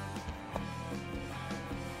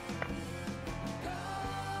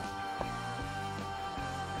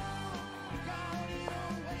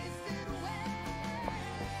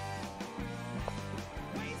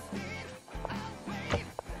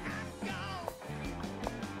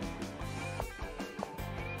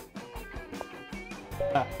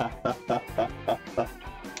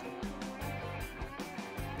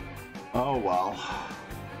 Oh well.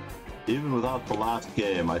 Even without the last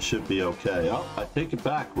game, I should be okay. Oh, I take it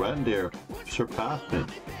back. Reindeer surpassed me.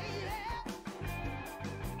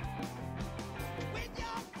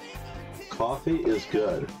 Coffee is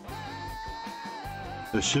good.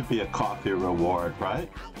 There should be a coffee reward, right?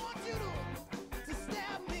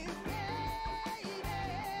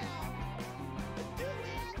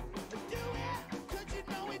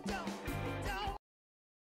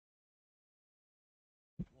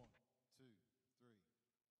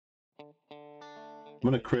 I'm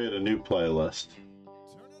going to create a new playlist.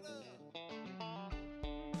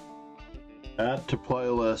 Add to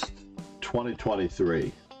playlist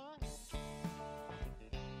 2023.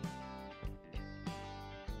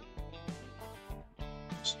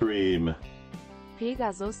 Stream.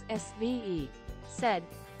 Pegasus SVE said,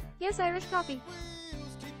 yes, Irish coffee.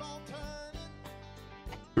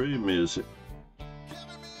 Stream music.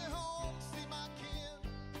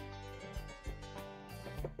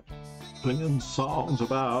 Singing songs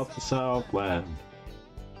about the Southland.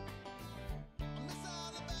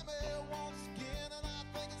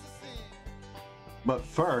 But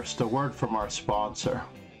first, a word from our sponsor.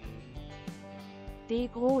 Die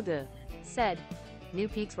Grode said, new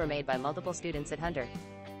peaks were made by multiple students at Hunter.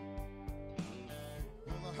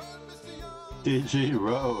 DG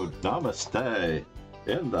Road, namaste,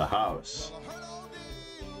 in the house.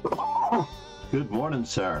 Good morning,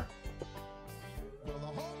 sir.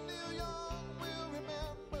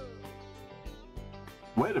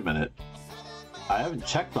 Wait a minute. I haven't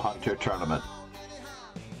checked the Hunter tournament.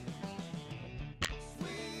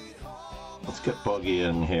 Let's get Boogie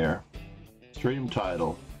in here. Stream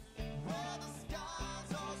title.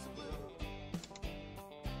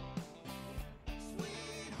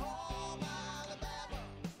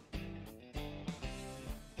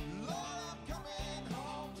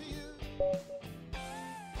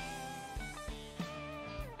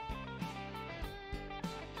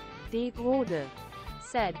 Die Grode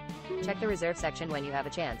said, check the reserve section when you have a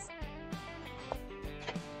chance.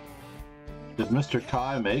 Did Mr.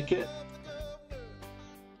 Kai make it?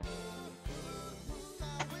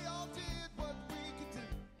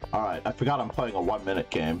 Alright, I forgot I'm playing a 1-minute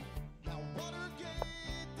game.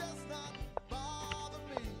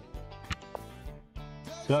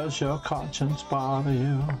 Does your conscience bother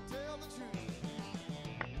you?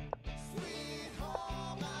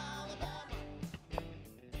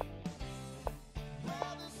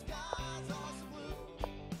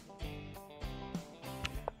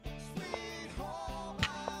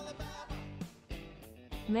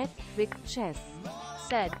 Met Quick Chess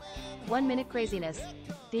said, 1 minute craziness.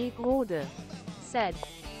 Die Grode said,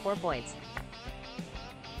 4 points.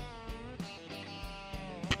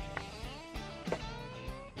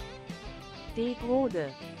 Die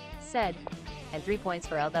Grode said, and 3 points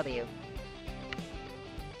for LW.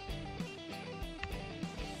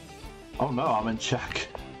 Oh no, I'm in check.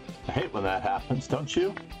 I hate when that happens, don't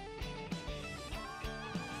you?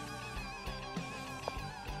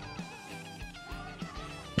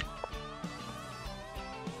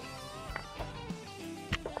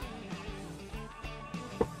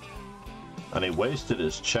 And he wasted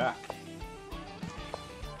his check.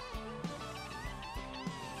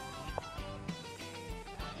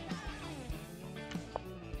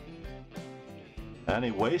 And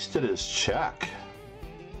he wasted his check.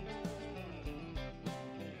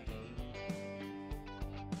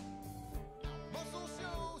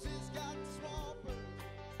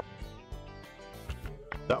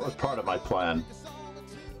 That was part of my plan.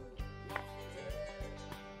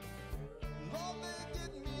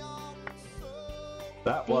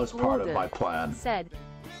 That was part of my plan. Said,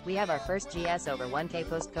 we have our first GS over 1K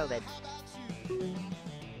post-COVID.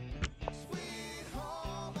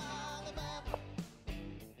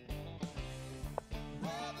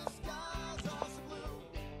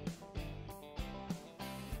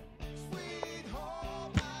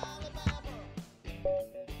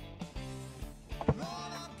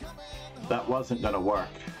 That wasn't gonna work.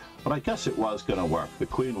 But I guess it was gonna work. The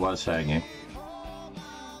queen was hanging.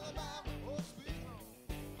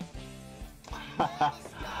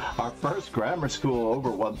 Our first grammar school over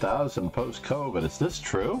 1,000 post-COVID. Is this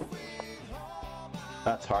true?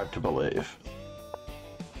 That's hard to believe.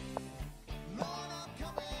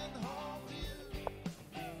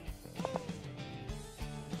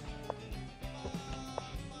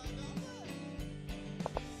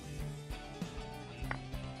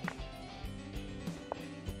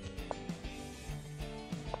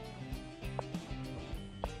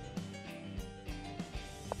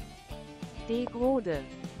 Die Grode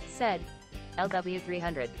said, LW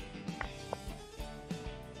 300.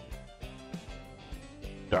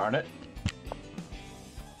 Darn it.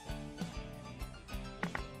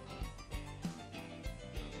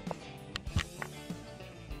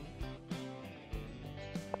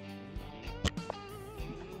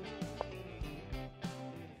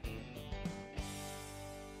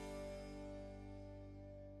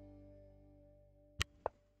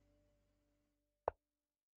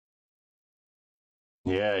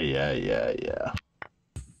 Yeah.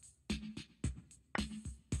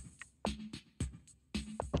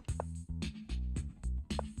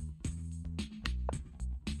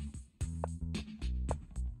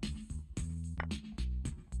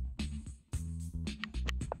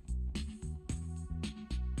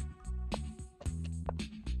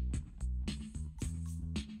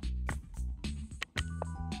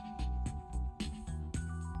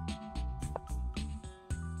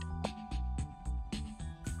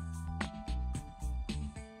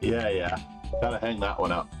 Yeah. Gotta hang that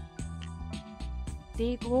one up.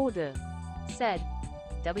 Die Grode said,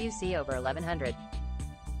 WC over 1100.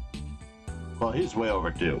 Well, he's way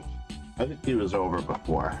overdue. I think he was over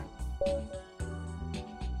before.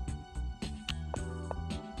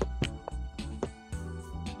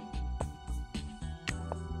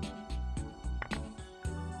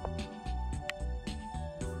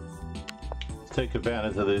 take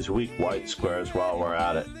advantage of these weak white squares while we're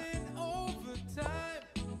at it.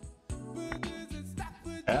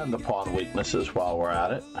 And the pawn weaknesses while we're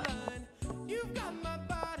at it.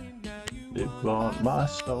 You want my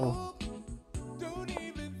soul.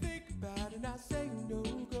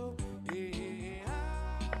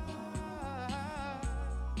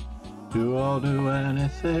 I'll do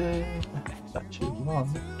anything that you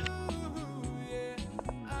want.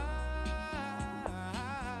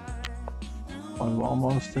 I'm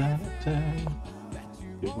almost anything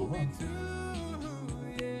you want.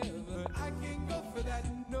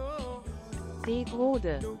 The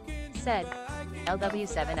Rode said, LW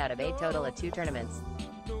 7 out of 8 total at 2 tournaments.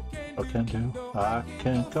 I can do. I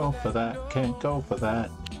can't go for that. Can't go for that.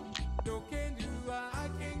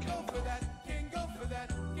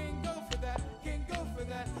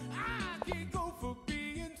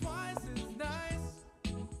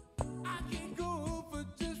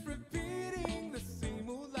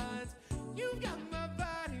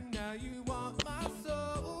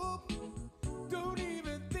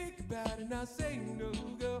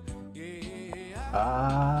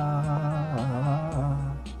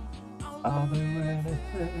 I'll do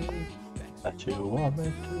anything that you want me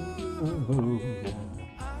to.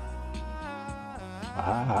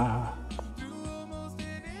 Yeah.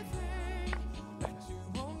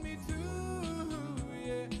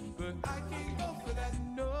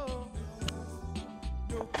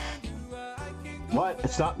 What?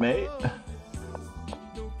 It's not mate?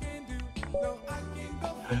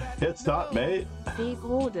 It's not mate? The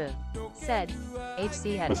Rode said,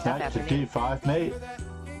 HC had a It's tough knight to afternoon. d5 mate.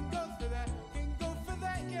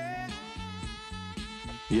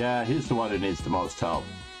 Yeah, he's the one who needs the most help.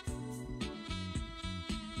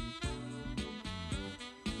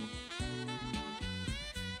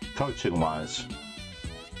 Coaching wise.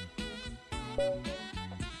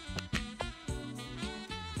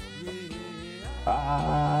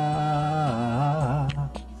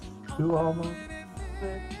 You are my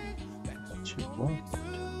that you want.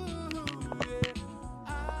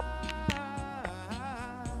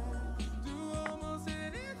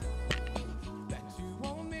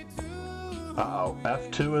 Uh-oh,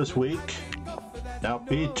 F2 is weak. Now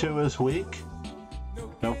B2 is weak.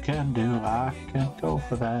 No can do, I can't go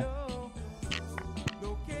for that.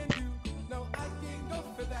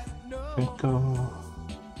 Can't go.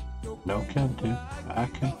 No can do, I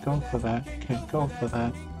can't go for that. Can't go for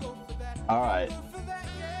that. Alright.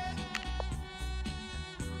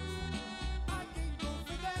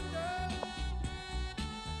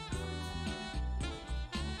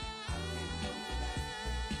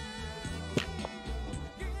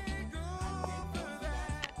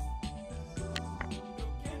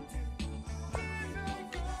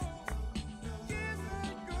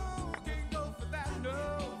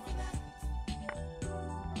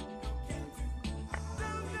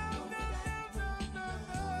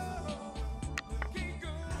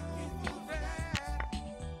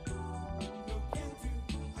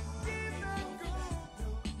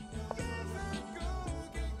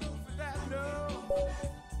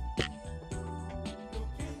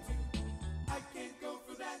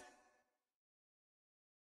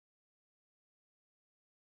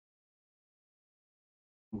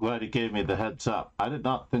 I'm glad he gave me the heads up. I did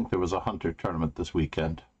not think there was a Hunter tournament this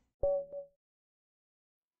weekend.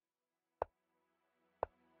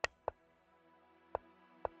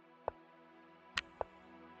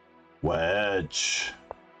 Wedge.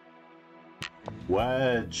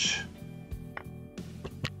 Wedge.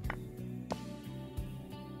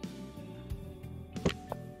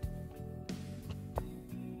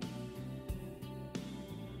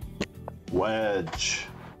 Wedge.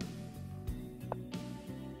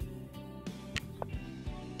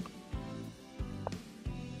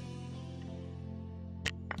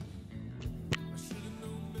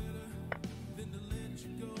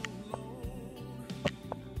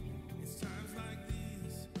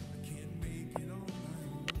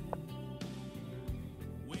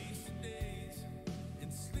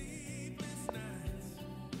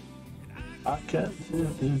 I can't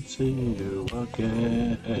see you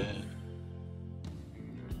again.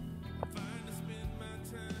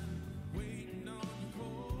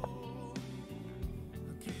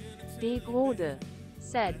 The Rode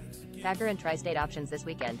said, Packer and tri-state options this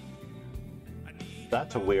weekend.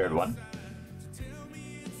 That's a weird one.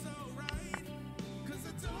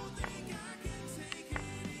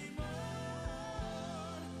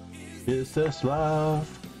 Is this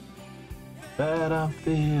love that I'm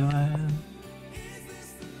feeling?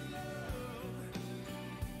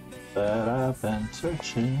 That I've been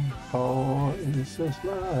searching for? Is this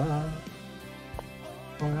love?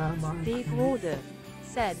 Where am I? The Rode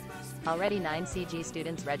said, already 9 CG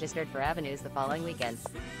students registered for avenues the following weekend.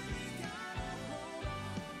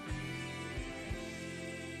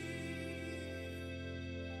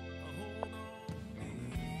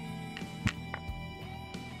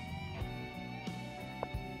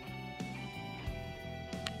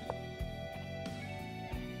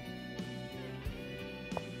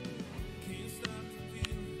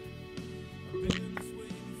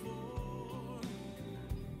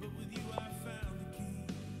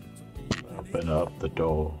 Open up the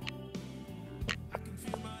door.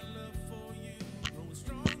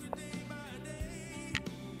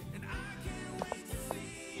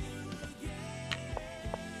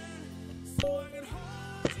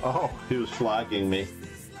 Oh, he was flagging me.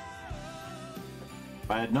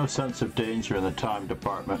 I had no sense of danger in the time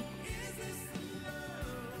department.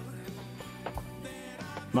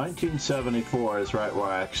 1974 is right where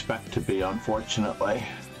I expect to be, unfortunately.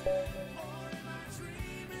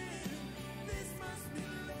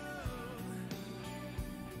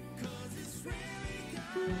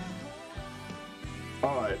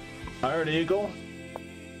 Alright, Iron Eagle.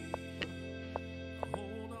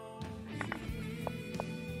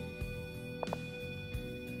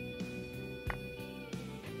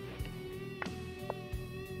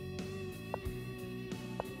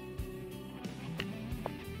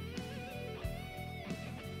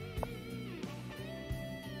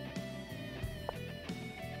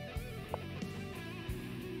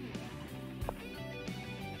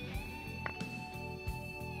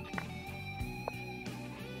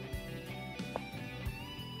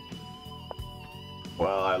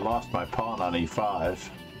 Well, I lost my pawn on e5.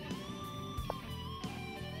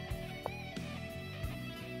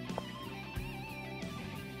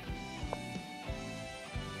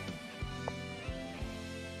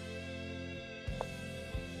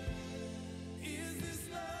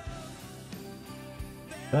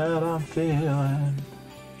 That I'm feeling,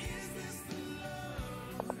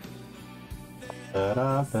 that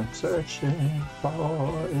I've been searching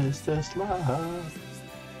for, is this love?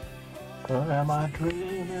 Or am I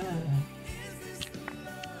dreaming?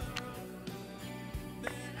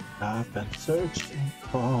 I've been searching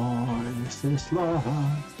for, is this love?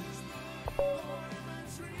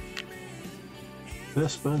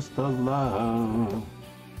 This was the love.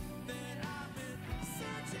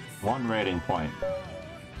 1 rating point.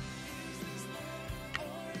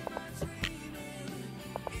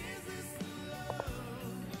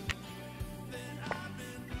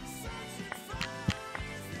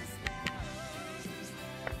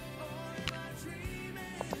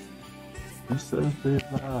 This is the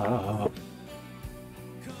love.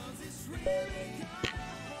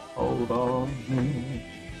 Hold on.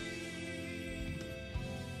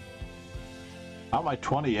 How am I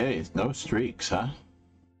 28th? No streaks, huh?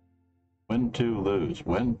 Win 2, lose.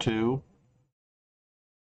 Win 2.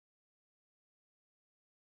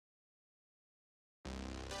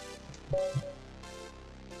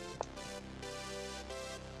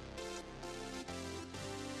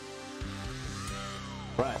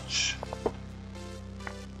 French.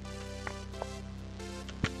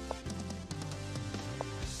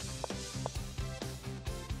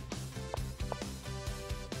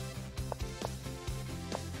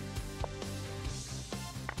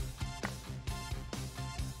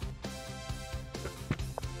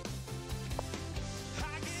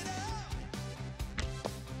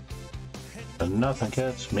 And nothing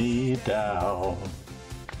gets me down.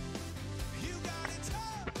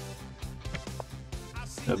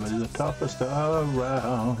 It'll be the toughest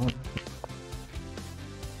around.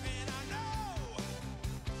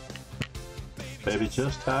 Baby,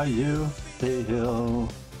 just how you feel.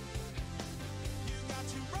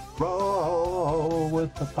 Roll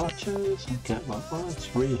with the punches and get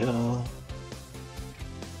what's real.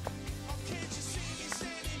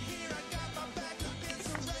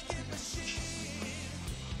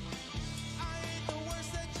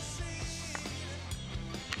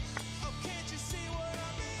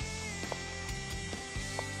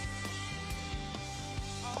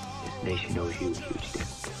 Nation knows you, huge stick.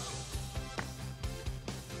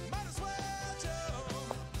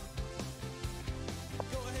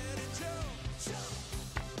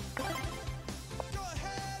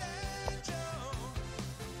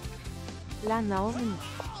 Lana Orange.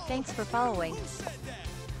 Thanks for following.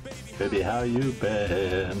 Baby, how you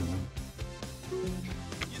been?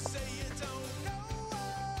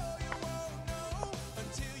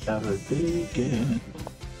 Never begin.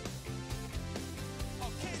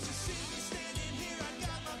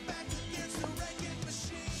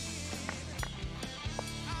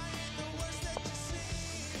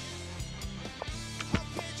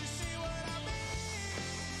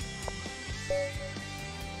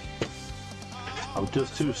 I'm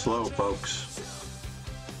just too slow, folks.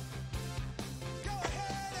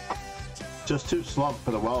 Just too slumped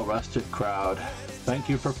for the well-rested crowd. Thank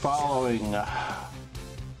you for following.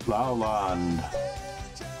 Lauland.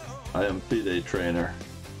 I am FIDE trainer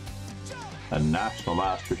and National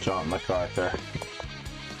Master John MacArthur.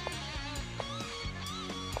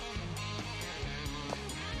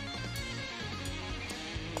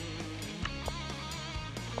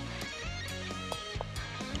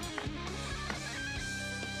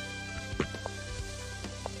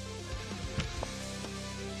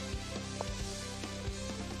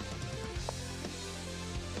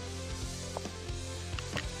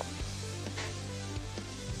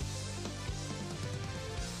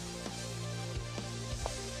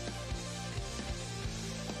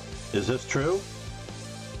 Is this true?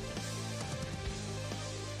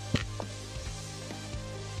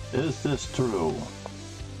 Is this true?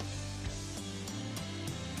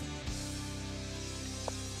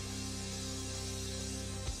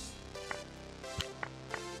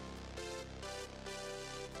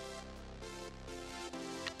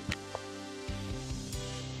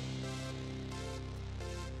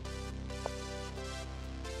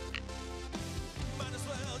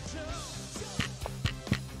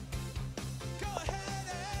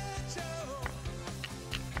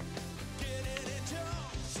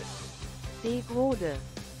 Big Order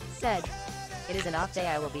said, "It is an off day.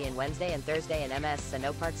 I will be in Wednesday and Thursday in MS, so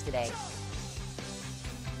no parts today."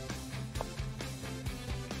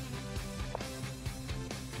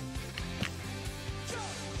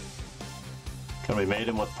 Can we mate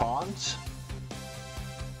him with pawns?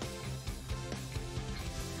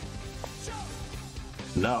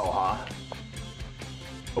 No, huh?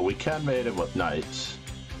 But we can mate him with knights.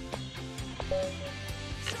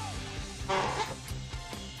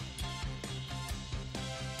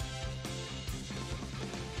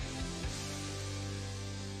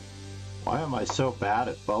 Why am I so bad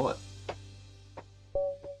at bullet?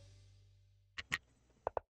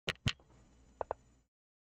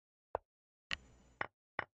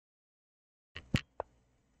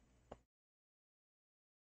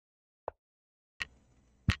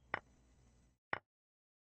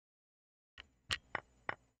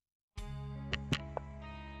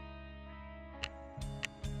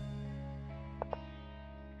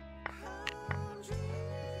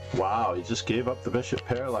 Wow, he just gave up the bishop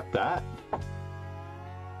pair like that?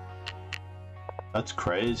 That's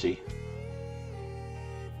crazy.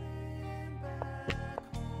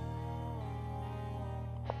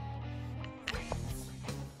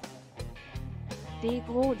 Big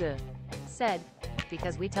Order said,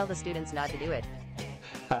 "Because we tell the students not to do it."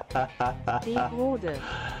 Big Order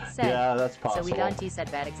said, Yeah, that's "So possible. we don't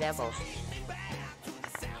set bad examples."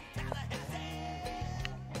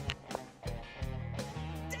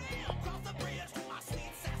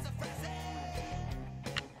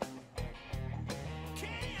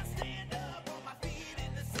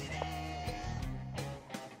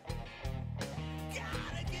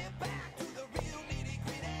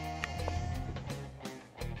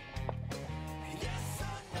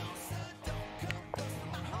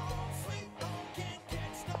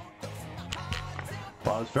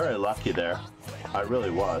 Well, I was very lucky there. I really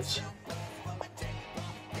was.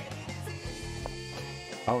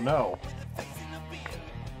 Oh no.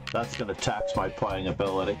 That's gonna tax my playing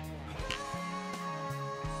ability.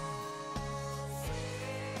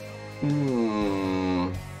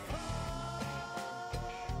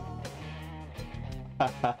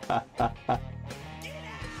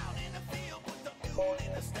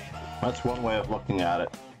 That's one way of looking at it.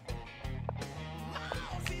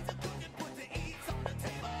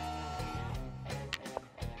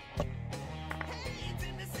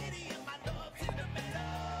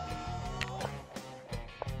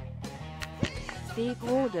 Big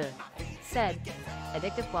Order said,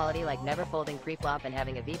 "Addictive quality like never folding pre-flop and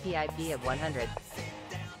having a VPIP of 100.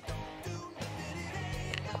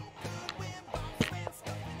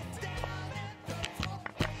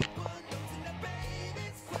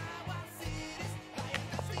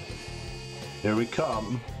 Here we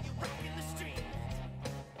come.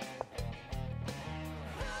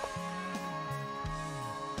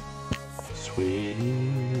 Sweet.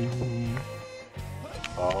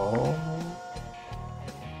 Oh.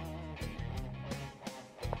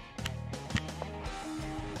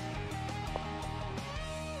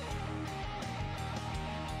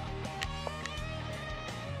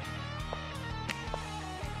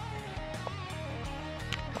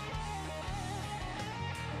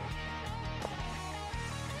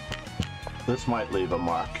 This might leave a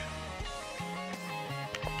mark.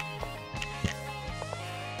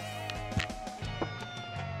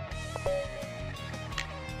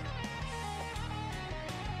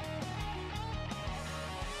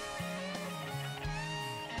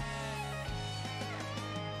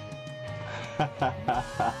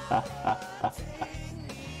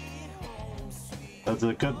 That's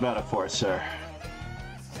a good metaphor, sir.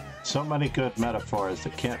 So many good metaphors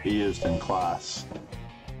that can't be used in class.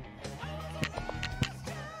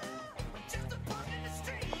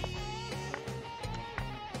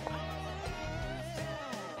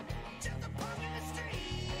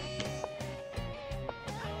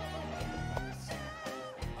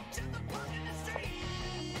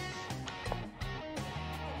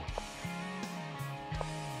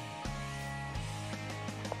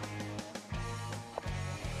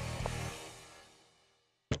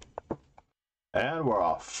 And we're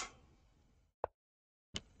off.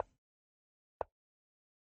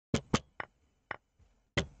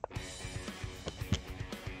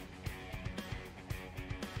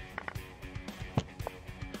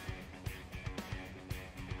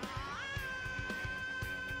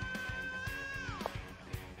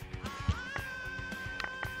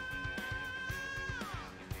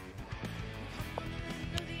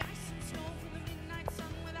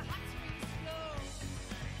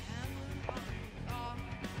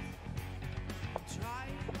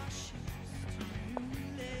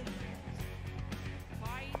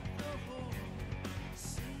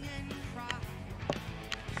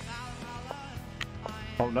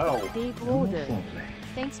 Oh no. Big order.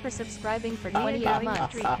 Thanks for subscribing for 28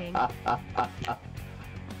 months. Streaking.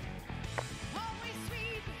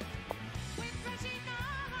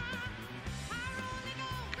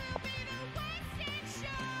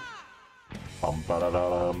 Bum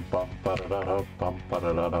ba-da-da-dum, bum ba-da-da-dum, bum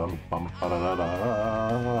ba-da-da-dum, bum ba-da-da-da.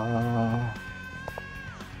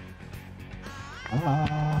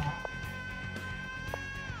 Ah.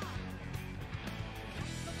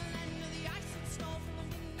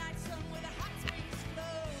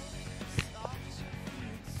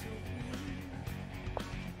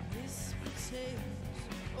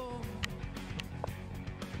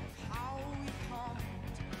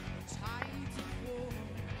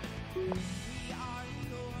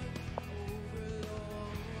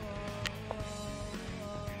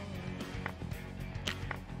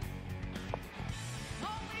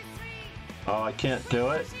 Oh, I can't do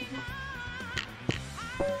it.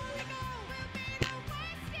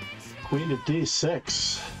 Queen to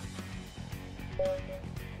D6.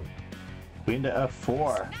 Queen to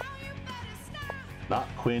F4. Not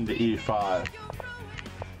queen to E5.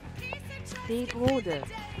 Big order.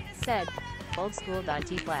 Said. Old school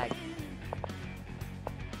Dante flag.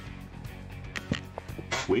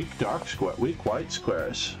 Weak dark square, weak white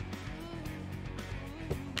squares.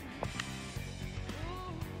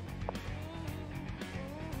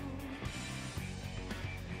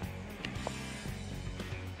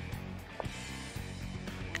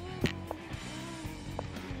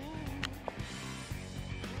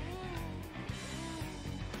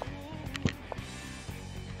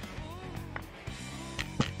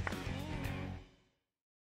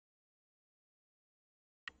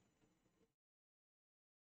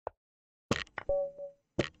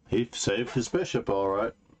 He saved his bishop, all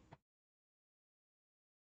right.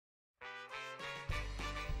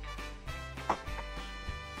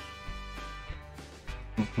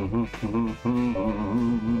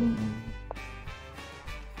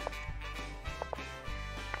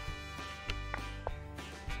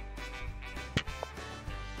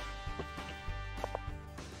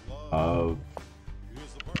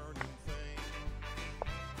 Is a burning thing.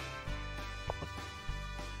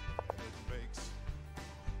 It makes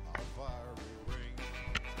a fiery ring.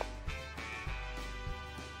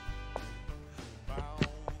 Bound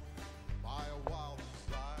by a wild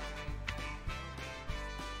desire,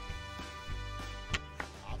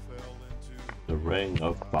 I fell into The ring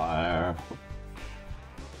of fire.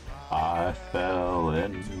 I fell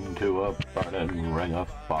into a burning ring of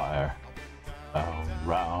fire. Round,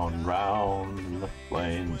 round, round, the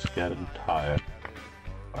flames getting tired.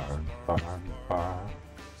 Burn, burn, burn.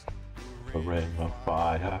 The ring of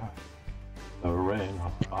fire. The ring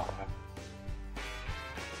of fire.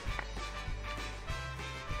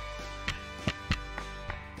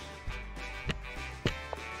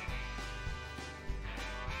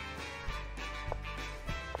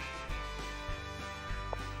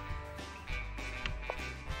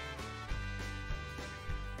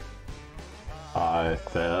 I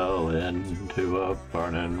fell into a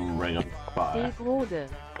burning ring of fire. Big order.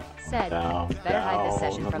 Said. Down, Better hide this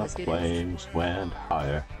down, session and from the the students. flames went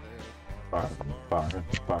higher. Burn, burn,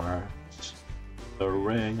 burn. The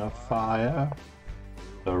ring of fire.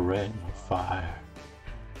 The ring of fire.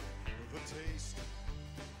 the taste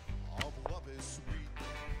of love is sweet.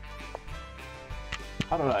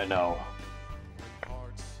 How did I know?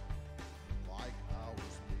 Hearts like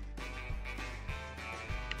ours beat.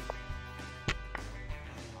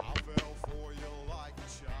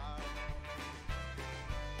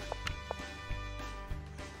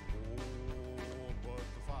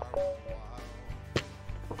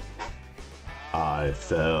 I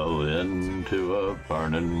fell into a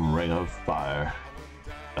burning ring of fire.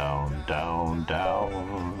 Down, down,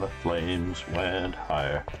 down, the flames went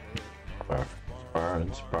higher. Burns,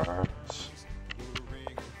 burns, burns.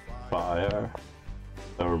 Fire,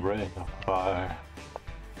 the ring of fire.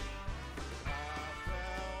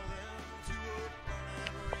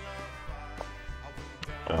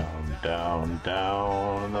 Down, down,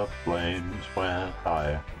 down, the flames went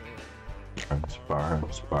higher. Burns,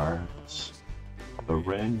 burns, burns. The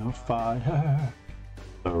ring of fire,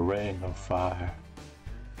 the ring of fire.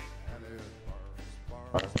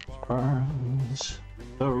 Burns, burns,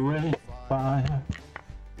 the ring of fire,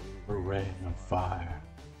 the ring of fire.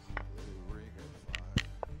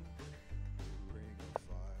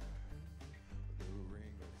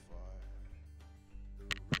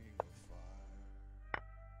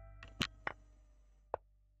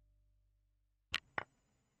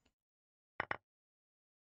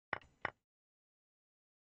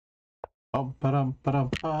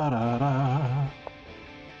 Ba-dum-ba-dum-ba-da-da.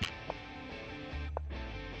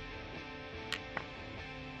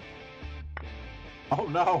 Oh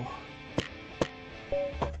no!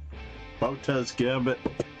 Botez Gambit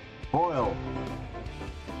foiled.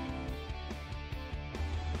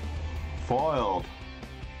 Foiled.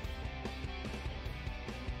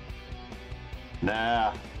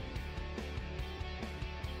 Nah.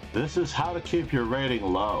 This is how to keep your rating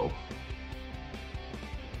low.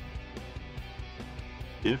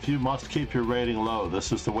 If you must keep your rating low,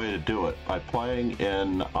 this is the way to do it, by playing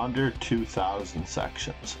in under 2,000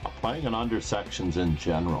 sections. Playing in under sections in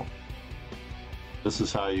general. This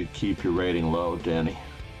is how you keep your rating low, Danny.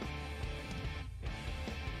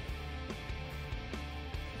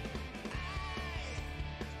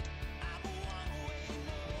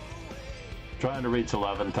 Trying to reach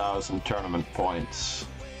 11,000 tournament points.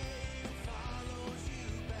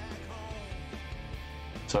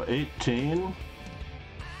 So 18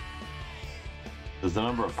 is the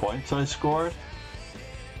number of points I scored.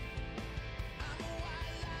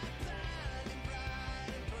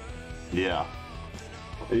 Yeah,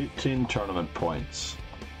 18 tournament points.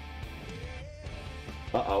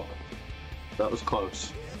 Uh-oh, that was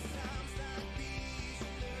close.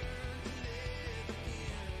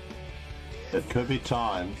 It could be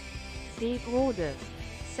time. Die Rode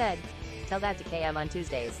said, tell that to KM on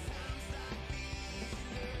Tuesdays.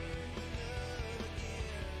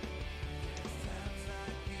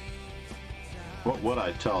 What would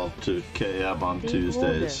I tell to KM on Die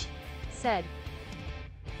Tuesdays? Rode said,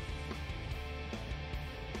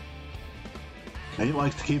 He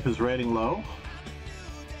likes to keep his rating low.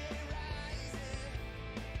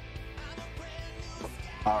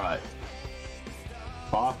 All right.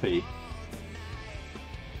 Poppy.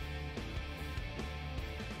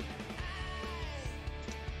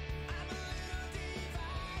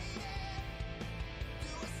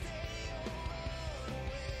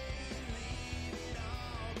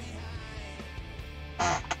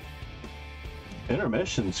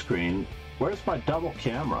 Intermission screen. Where's my double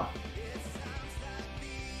camera?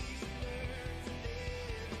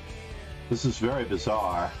 This is very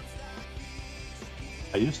bizarre.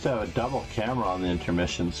 I used to have a double camera on the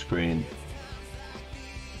intermission screen.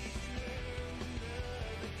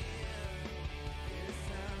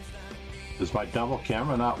 Is my double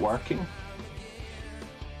camera not working?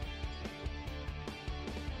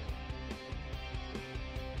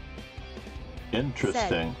 Interesting.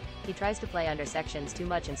 said, he tries to play under sections too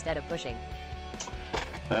much instead of pushing.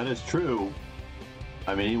 That is true.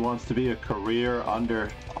 I mean, he wants to be a career under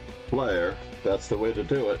player. That's the way to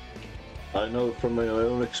do it. I know from my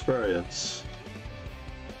own experience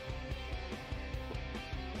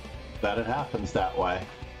that it happens that way.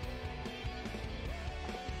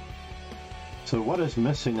 So what is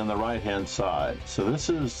missing on the right hand side? So this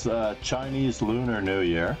is Chinese Lunar New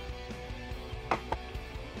Year.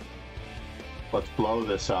 Let's blow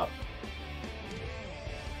this up.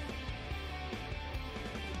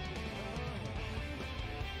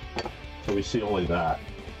 So we see only that.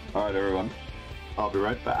 All right, everyone. I'll be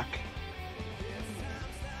right back.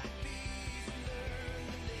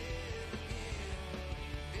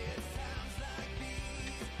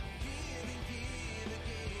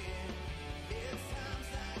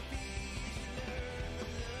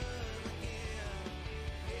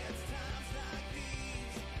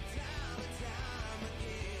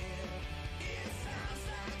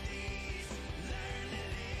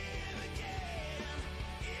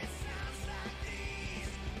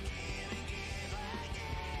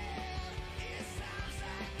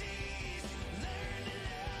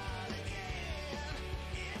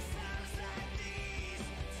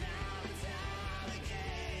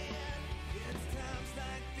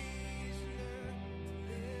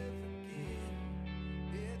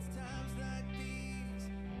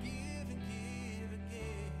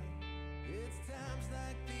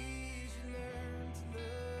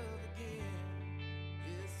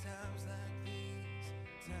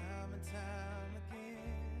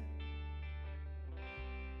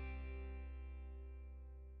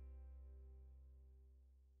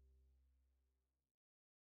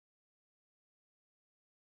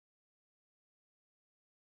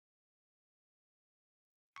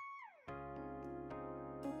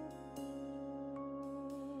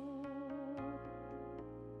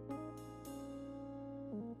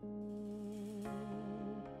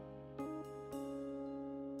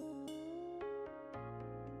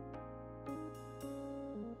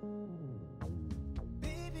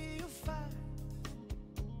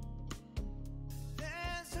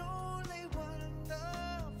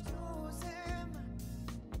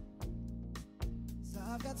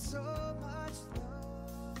 I've got so much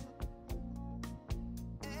love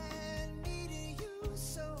and needing you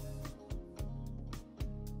so.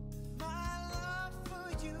 My love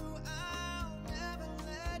for you, I'll never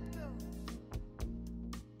let go.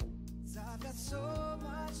 'Cause I've got so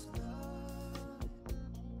much love.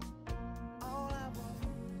 All I want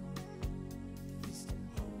is to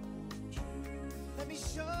hold you. Let me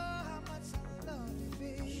show how much I love you,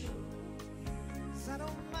 baby. 'Cause I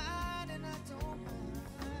don't mind and I don't mind.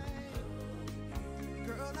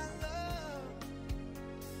 Girl, I love.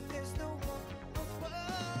 There's no one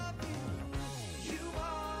above you. You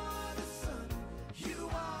are the sun, you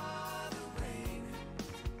are the rain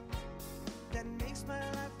that makes my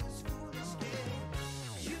life this foolish game.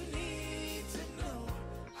 You need to know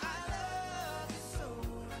I love you so,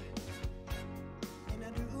 and I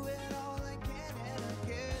do it all again and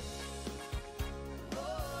again. Oh,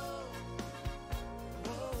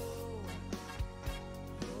 oh,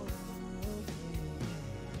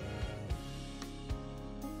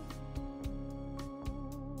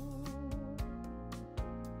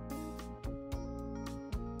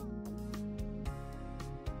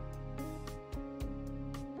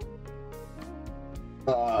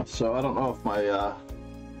 oh, So I don't know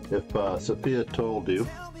if Sophia told you,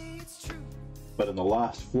 tell me it's true. but in the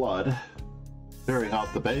last flood, clearing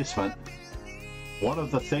out the basement, one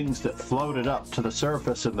of the things that floated up to the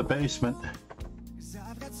surface in the basement 'Cause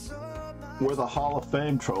I've got so much were the Hall of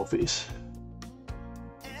Fame trophies.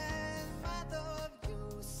 and my love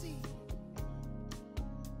you see.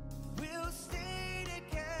 We'll stay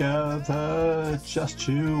Together, just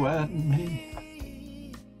you and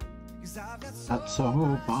me. 'Cause I've got so That's so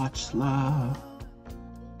much love.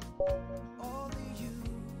 only you.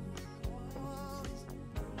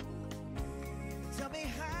 Tell me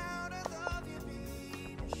how to love you,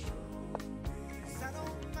 baby. 'Cause I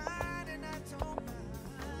don't mind and I don't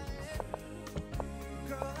mind.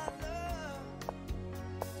 Girl, I love.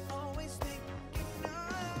 Always thinking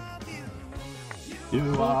of you.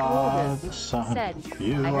 You are the sun, Said,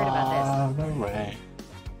 you I heard about are the rain.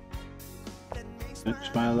 That makes It's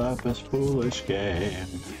my love is foolish game.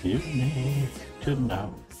 You need to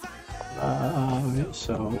know. Love you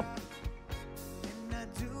so. and I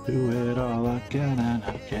do Do it all again and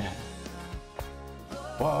again.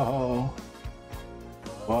 Whoa.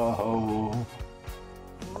 Whoa.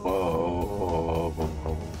 Whoa.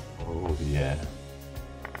 Yeah.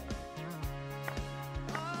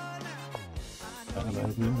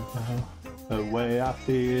 The way I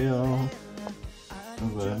feel. The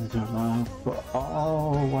words of love for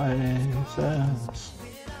always ends.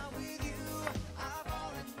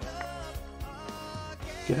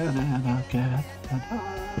 Again and again and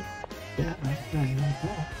again and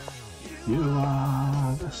again. You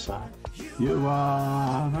are the sun, you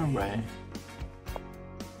are the rain.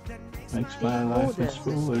 Makes my life a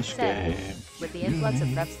foolish Said, game. with the influx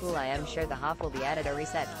of prep school, I am sure the HOF will be added or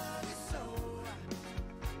reset.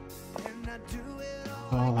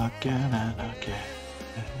 All again and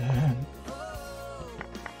again.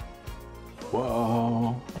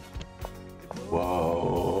 Whoa.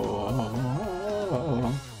 Whoa.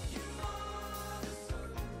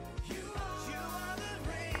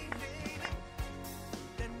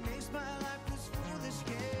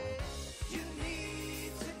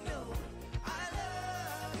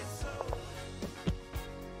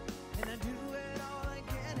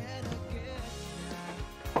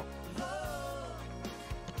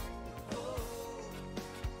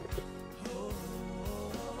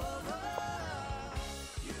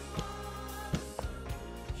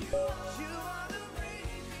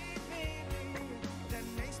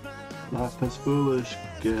 Life is foolish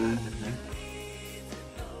again.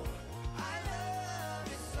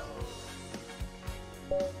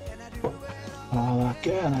 All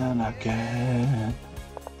again and again.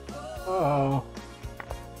 Oh.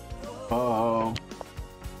 Oh.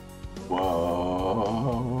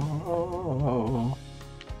 Whoa.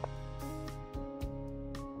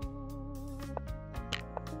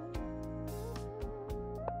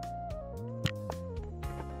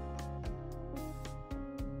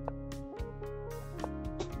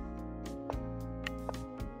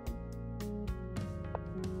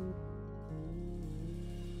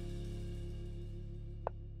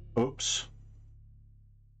 Oops.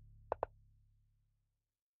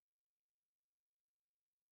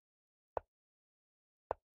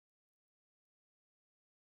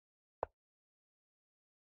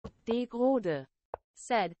 Die Grode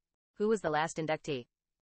said, who was the last inductee?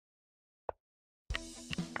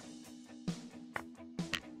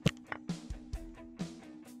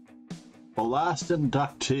 The last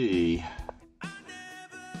inductee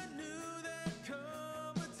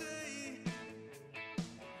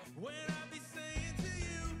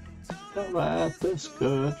Don't let this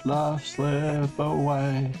good love slip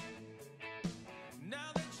away.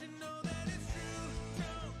 Now that you know that it's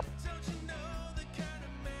true, don't you know the kind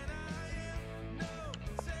of man I am? No,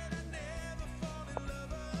 said I never fall in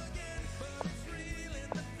love again, but it's real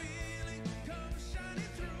and the feeling comes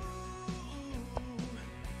shining through.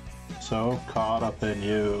 So caught up in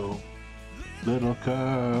you, little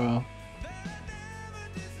girl.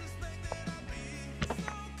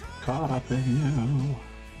 Caught up in you,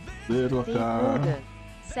 little Die girl. Rode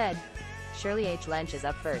said, Shirley H. Lench is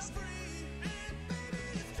up first.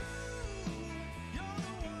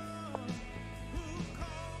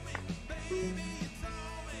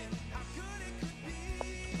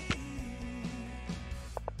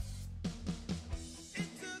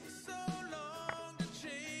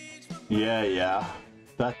 Yeah,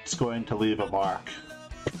 that's going to leave a mark.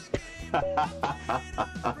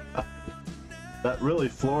 That really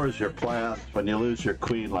floors your plans when you lose your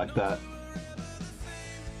queen like that.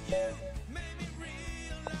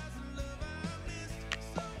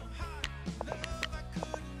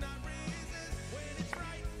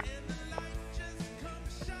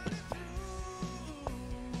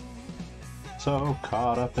 So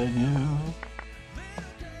caught up in you.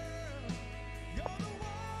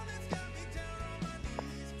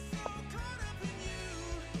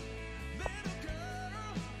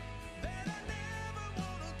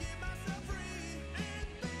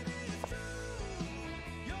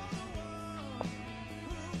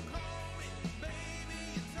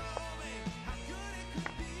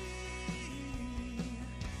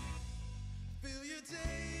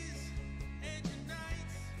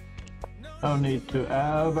 No need to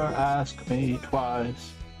ever ask me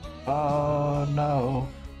twice. Oh no.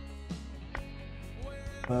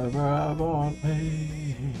 Ever want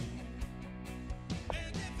me.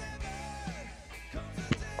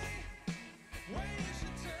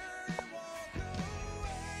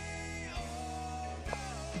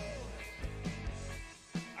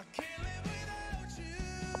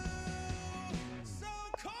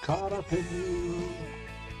 Caught up in you.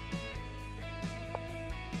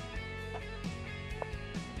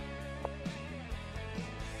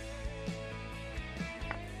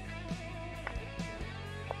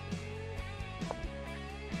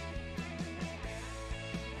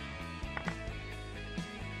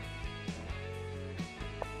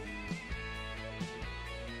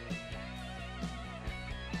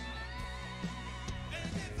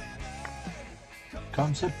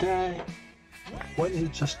 Comes a day when you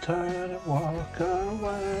just turn and walk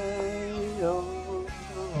away. Oh,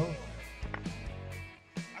 no.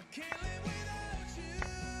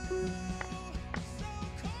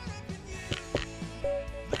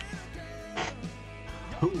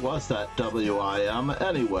 Who was that WIM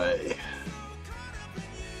anyway?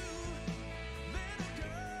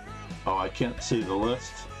 Oh, I can't see the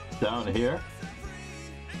list down here.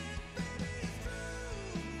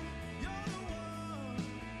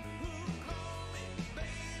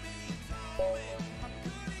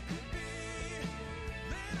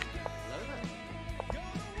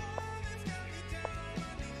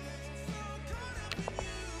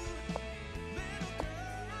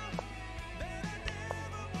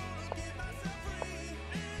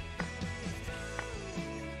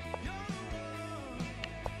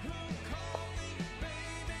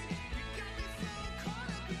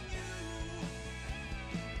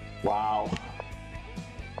 Wow.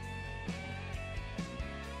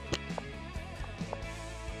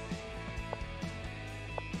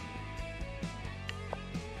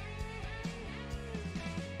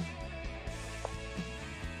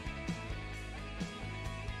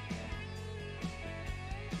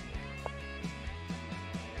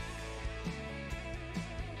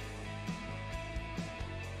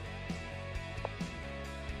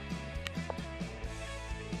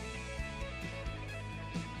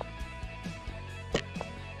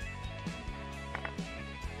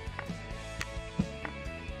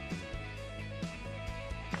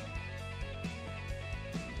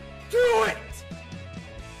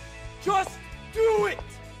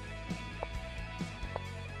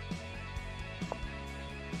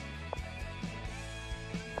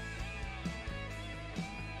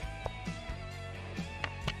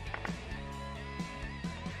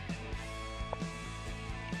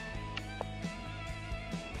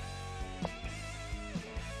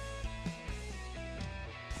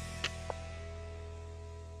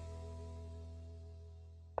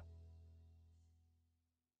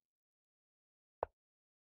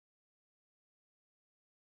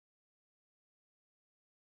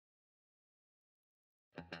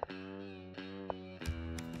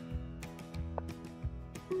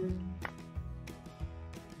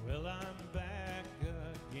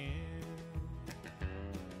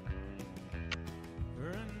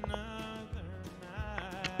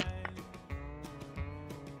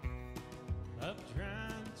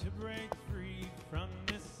 to break free from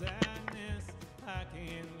this sadness. I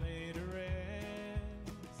can't lay to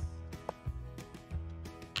rest.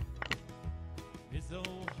 This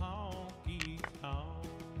old honky tonk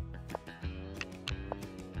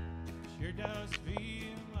sure does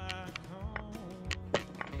feel like home.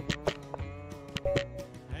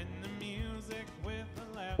 And the music with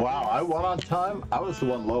the laughter. Wow, I won on time? I was the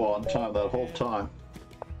one low on time that whole time.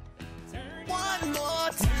 One more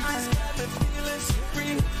time, got me feeling so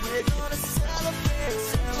free. We're gonna celebrate,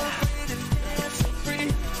 celebrate and dance so free.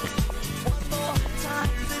 One more time,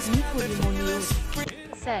 this got me feeling so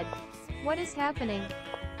free. Said, what is happening?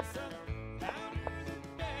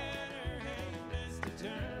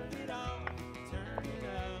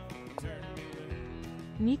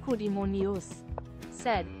 Nicodemus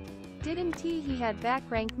said, didn't he had back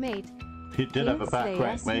rank mate? He did have a back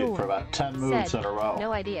rank mate for about 10 moves in a row.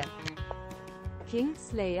 No idea.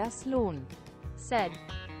 Kingslayer Sloan said,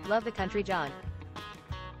 love the country John.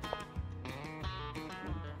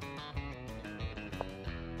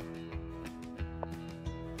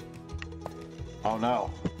 Oh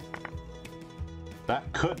no.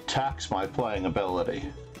 That could tax my playing ability.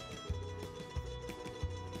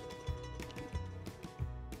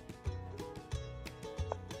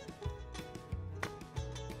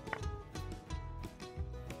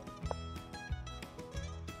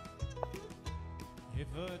 If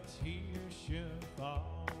a tear should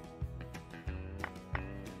fall,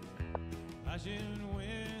 I should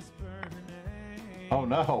whisper her name. Oh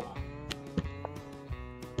no.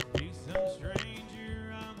 To some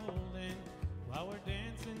stranger I'm holding while we're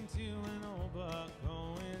dancing to an old Buck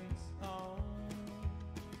Owens song.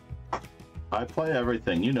 I play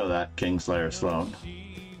everything, you know that, Kingslayer Sloan.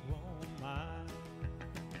 She won't mind.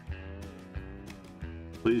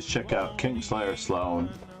 Please check out Kingslayer Sloan.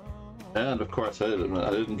 And of course, I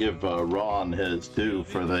didn't give Ron his due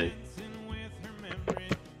for the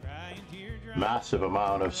massive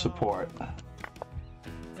amount of support.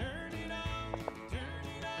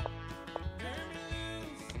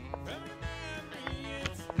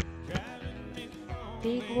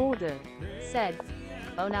 Big Rode said,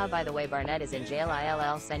 oh now by the way Barnett is in jail.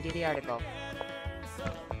 I'll send you the article.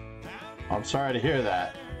 I'm sorry to hear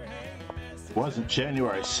that. Wasn't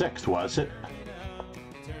January 6th, was it?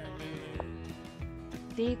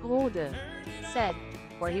 Big Rode said,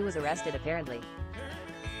 where he was arrested apparently.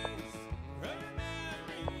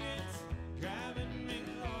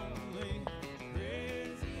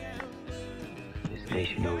 This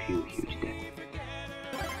nation owes you a huge debt.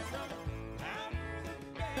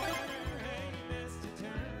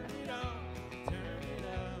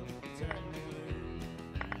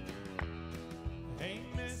 Hey,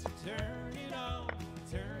 mister, turn it on,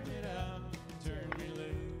 turn it up, turn me loose.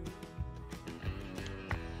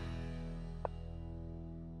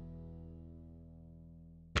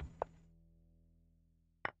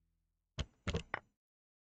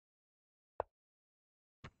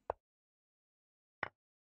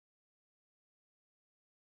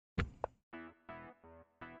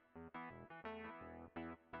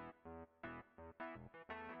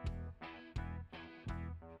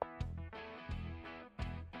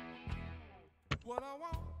 What I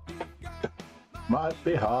want, you got Might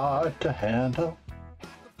be hard to handle. the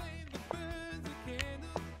flame that burns the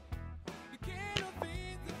candle. The candle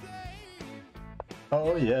fades the flame.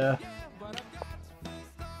 Oh yeah. But I've got the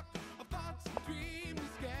stock of thoughts and dreams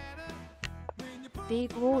scattered. When you put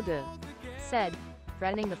Big Rode said,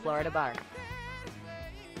 threatening the Florida bar.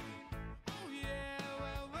 oh yeah,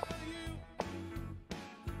 well,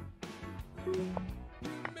 you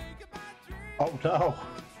make it my dream. Oh no.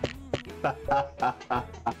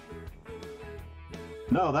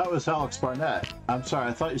 No, that was Alex Barnett. I'm sorry,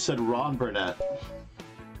 I thought you said Ron Burnett.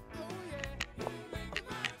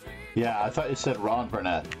 Yeah, I thought you said Ron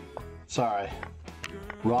Burnett. Sorry.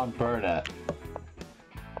 Ron Burnett.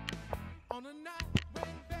 On a night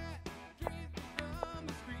when bad dreams become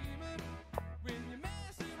the screaming, when you're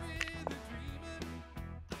messing with the dreaming,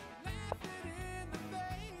 laughing in the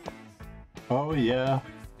face. Oh yeah.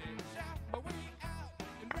 Shout my way out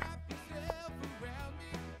and wrap yourself around me.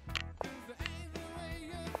 'Cause there ain't no way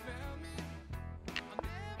you found me. I'll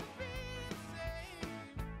never be the same.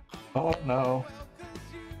 Oh no. Well, 'cause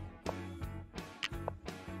you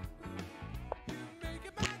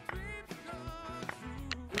making my dreams come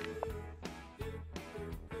true.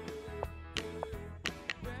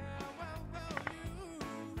 Well, you.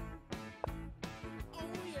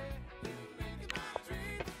 Oh yeah, you making my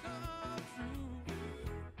dreams come true.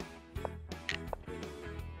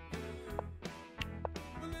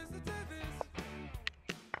 Well, listen to this.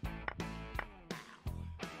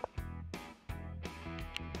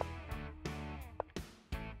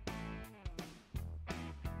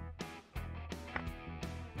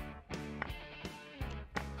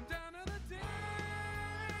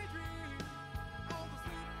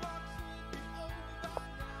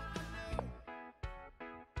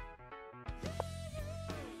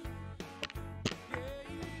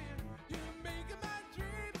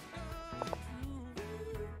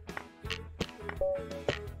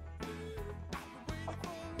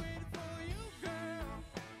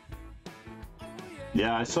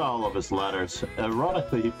 Yeah, I saw all of his letters.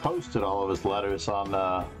 Ironically, he posted all of his letters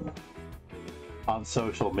on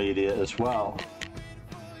social media as well.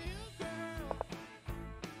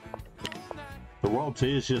 The world's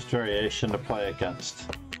easiest variation to play against.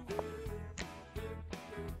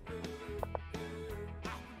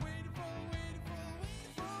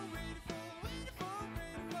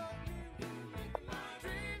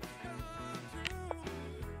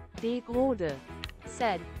 Die Rode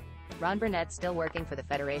said, Ron Burnett's still working for the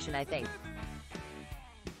Federation, I think.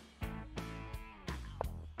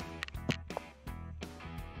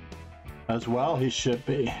 As well, he should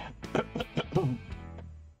be.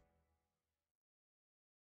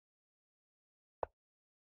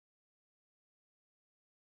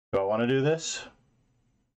 Do I want to do this?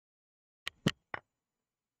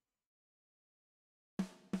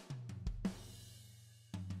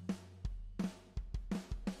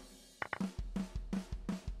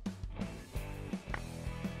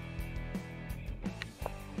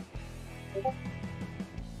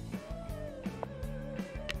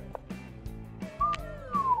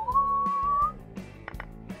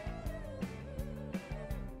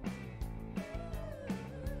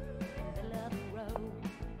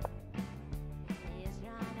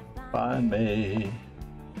 Find me.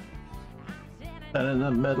 And in the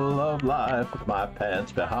middle of life with my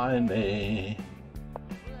pants behind me.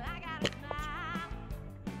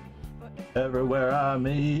 Everywhere I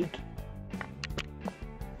meet.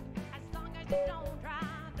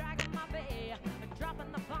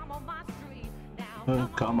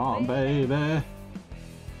 Come on, baby.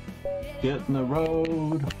 Get in the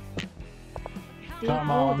road. Die Come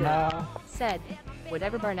on Rode now. said,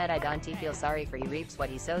 whatever Barnett I don't feel sorry for, he reaps what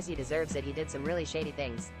he sows, he deserves it, he did some really shady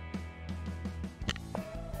things.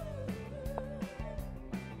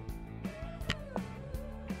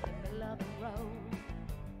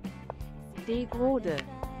 Die Rode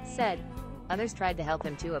said, others tried to help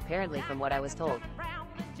him too, apparently, from what I was told.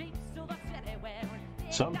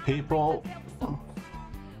 Some people.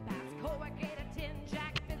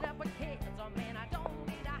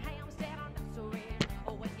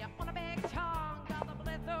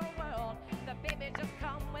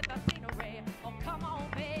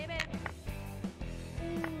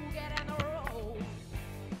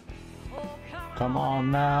 Come on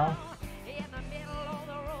now.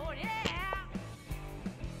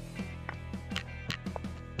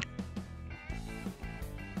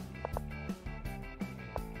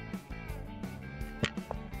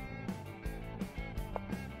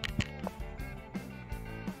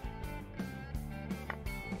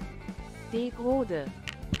 Die Rode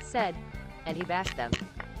said, and he bashed them.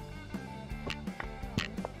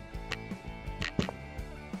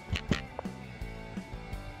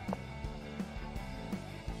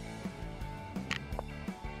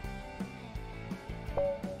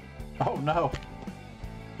 Oh no.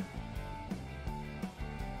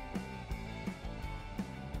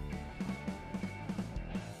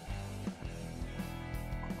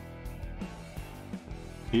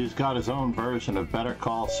 He's got his own version of Better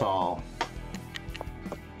Call Saul.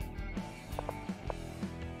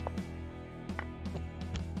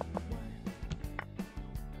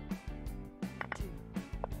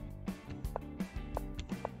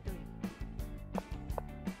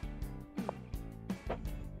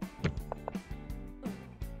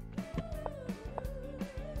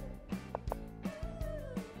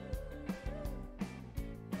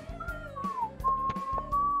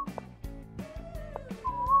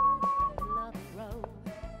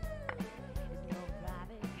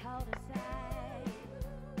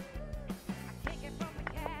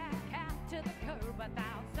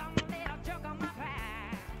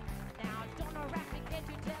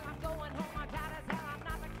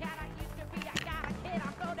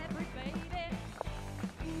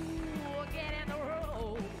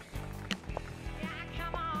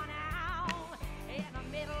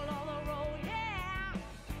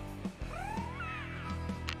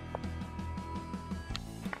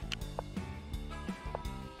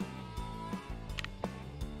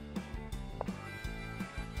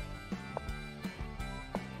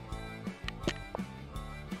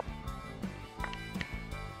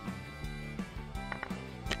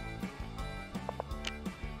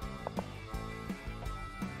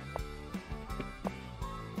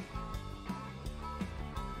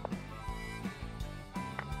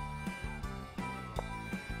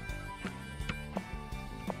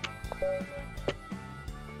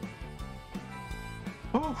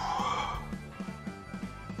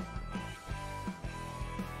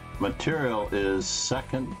 Material is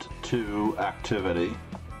second to activity.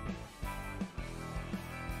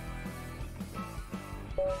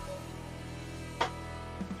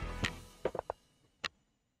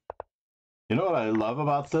 You know what I love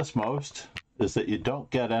about this most? Is that you don't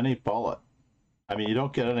get any bullet. I mean, you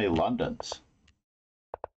don't get any Londons.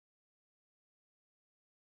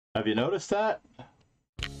 Have you noticed that?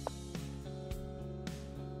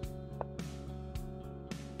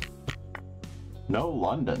 No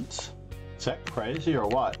Londons. Is that crazy or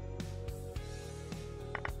what?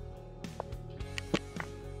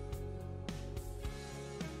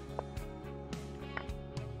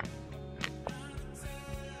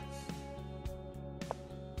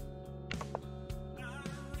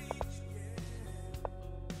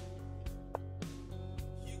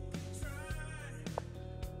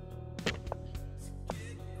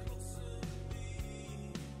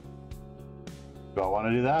 Do I want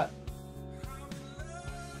to do that?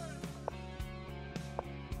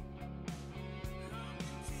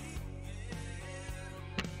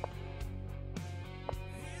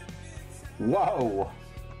 Whoa!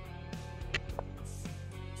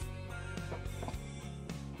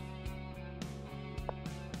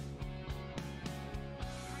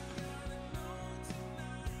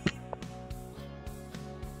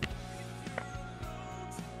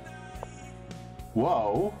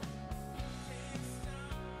 Whoa!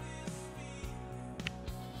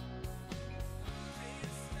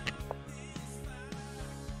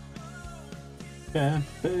 Can't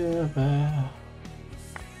feel that.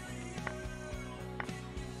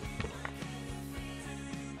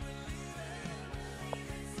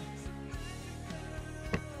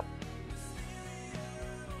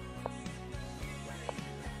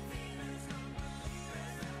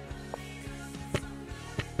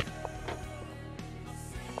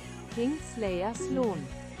 Kingslayer Sloan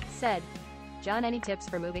said, John, any tips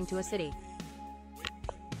for moving to a city?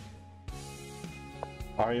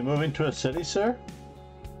 Are you moving to a city, sir?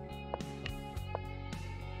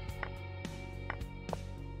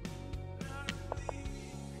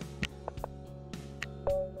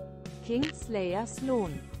 Kingslayer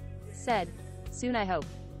Sloan said, soon I hope.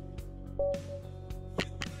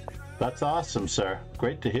 That's awesome, sir.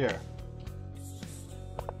 Great to hear.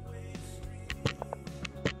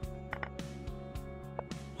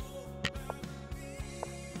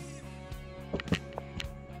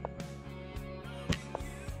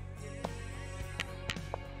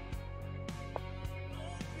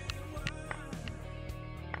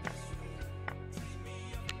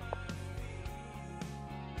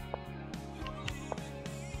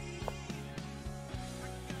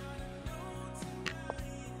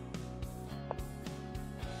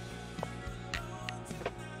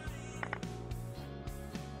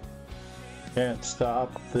 Can't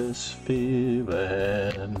stop this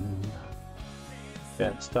feeling.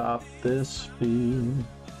 Can't stop this feeling.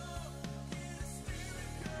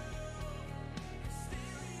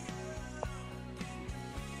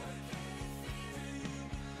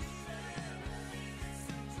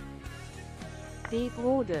 Dave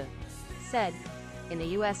Rode said, in the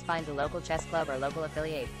US find a local chess club or local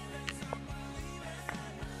affiliate.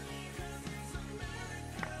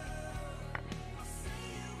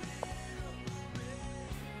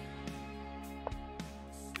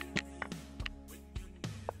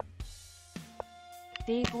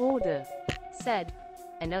 Dave Rode said,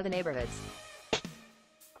 I know the neighborhoods.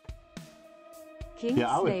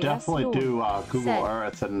 Yeah, I would definitely do Google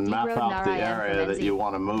Earth and map out the area that you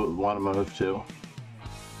want to move to.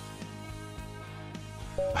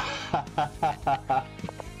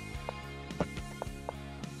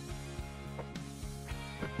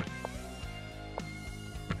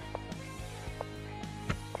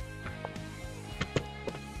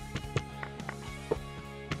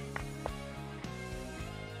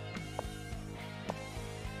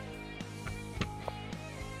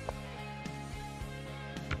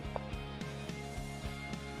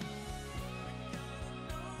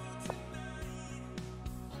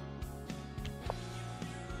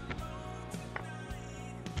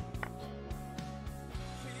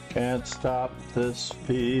 Can't stop this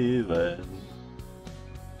feeling.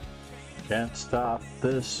 Can't stop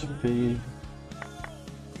this feeling.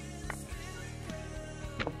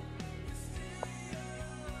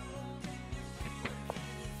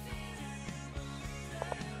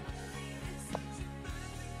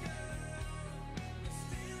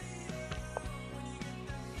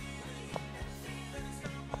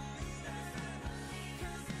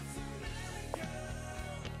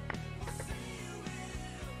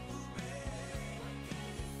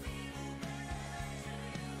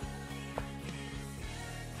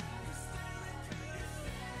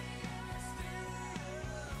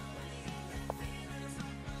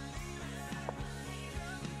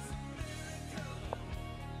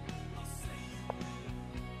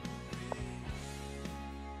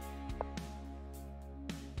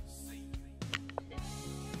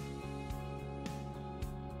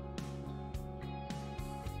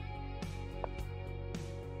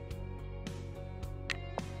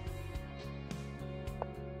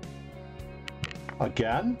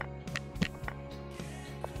 Again?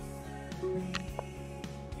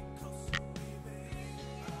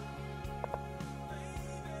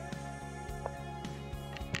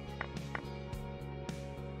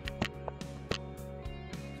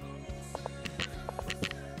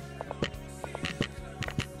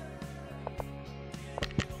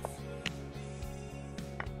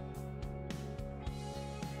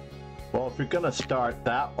 Well, if you're gonna start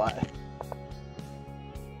that way.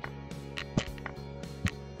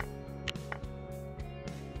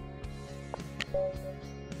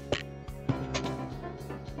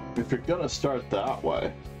 If you're gonna start that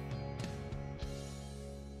way.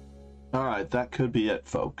 Alright, that could be it,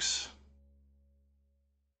 folks.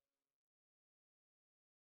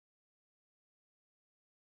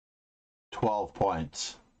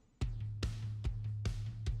 $12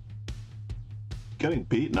 Getting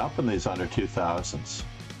beaten up in these under 2000s.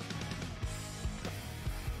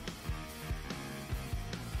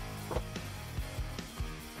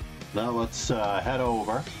 Now let's head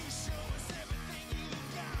over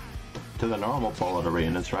to the normal bullet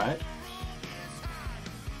arenas, right?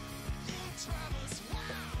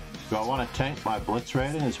 Do I want to tank my blitz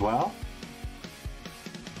rating as well?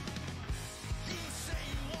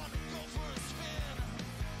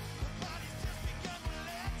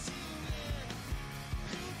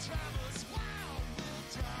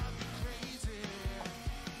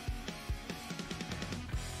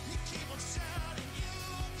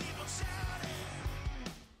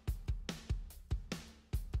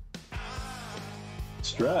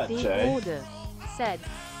 Stretch, The eh? order said,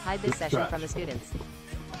 hide this Good session stretch. from the students.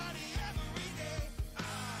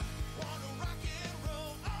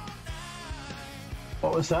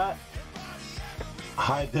 What was that?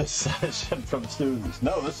 Hide this session from students.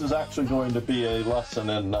 No, this is actually going to be a lesson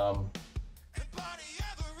in not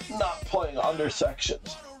playing under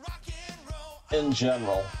sections in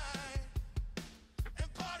general.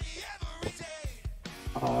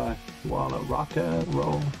 I wanna rock and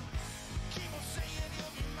roll.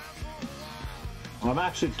 I'm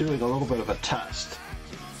actually doing a little bit of a test.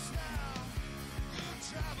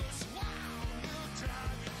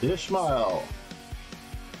 Ishmael,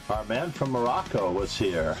 our man from Morocco, was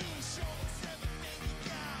here.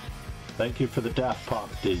 Thank you for the Daft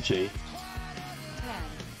Punk, DG. 10,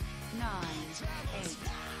 9, 8,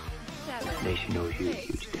 7, Nation knows you, 6,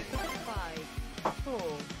 huge dick. 5, 4,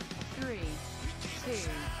 3,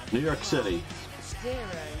 2, New York City. 0.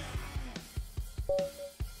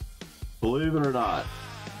 Believe it or not,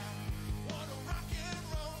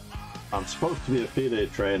 I'm supposed to be a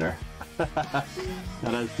FIDE trainer.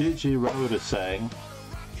 And as DG Road is saying,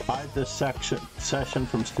 hide this session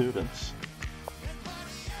from students.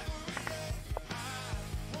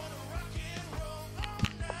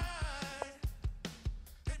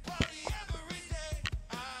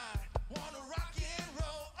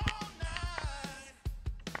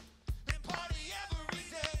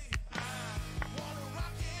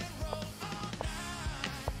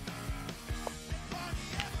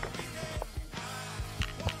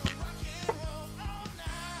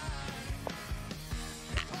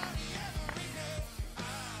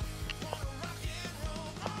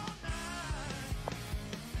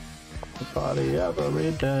 Party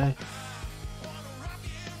every day.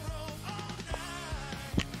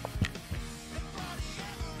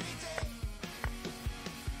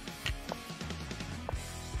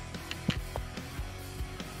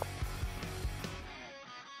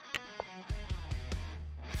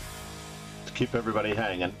 To keep everybody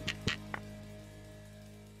hanging.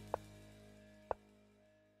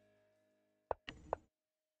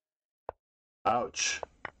 Ouch.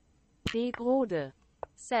 The order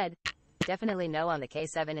said, definitely no on the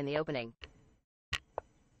K7 in the opening.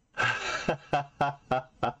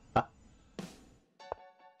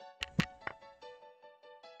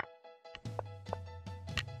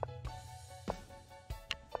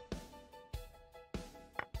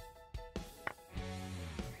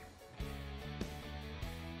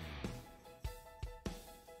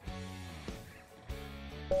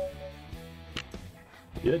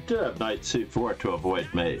 You did have knight c4 to avoid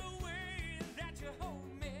mate.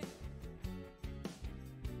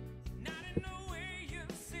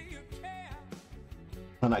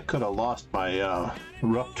 And I could have lost my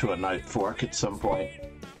rook to a knight fork at some point.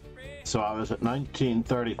 So I was at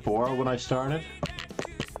 1934 when I started.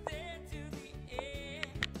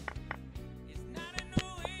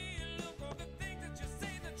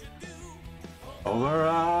 Over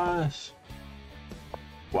eyes.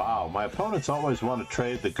 Wow, my opponents always want to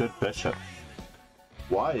trade the good bishop.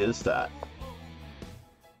 Why is that?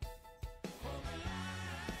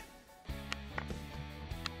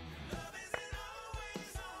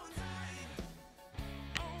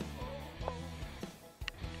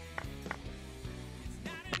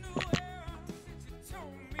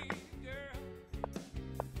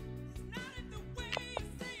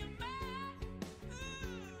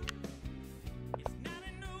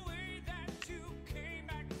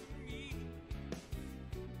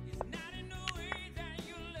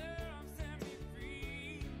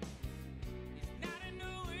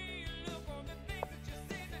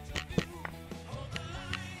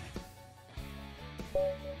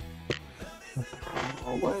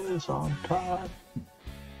 always on time.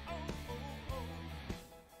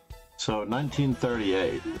 So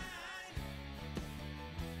 1938.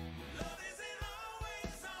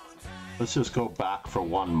 Let's just go back for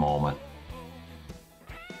one moment.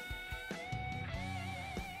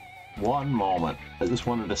 One moment. I just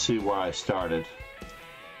wanted to see where I started.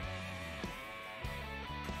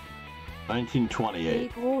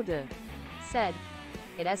 1928. Big Rode said,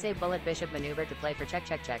 it has a bullet bishop maneuver to play for check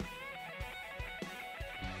check check.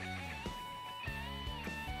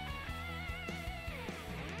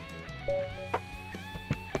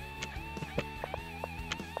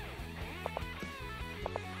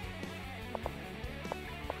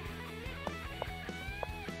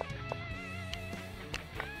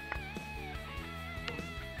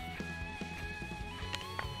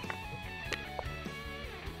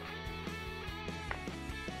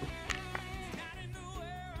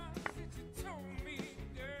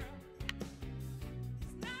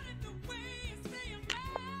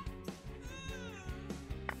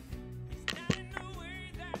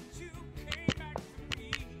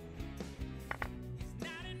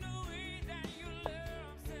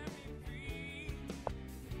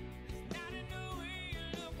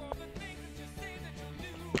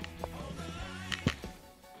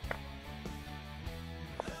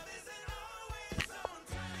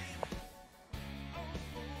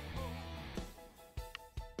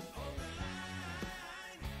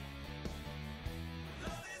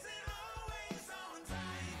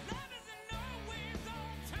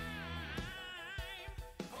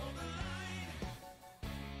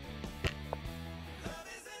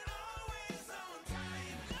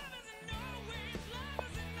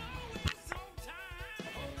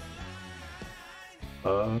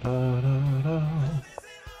 Da, da, da, da.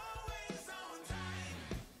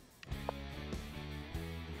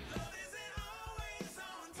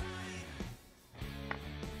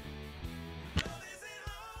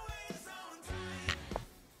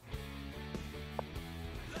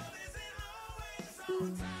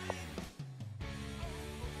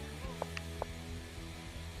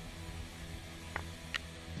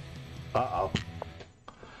 Uh-oh.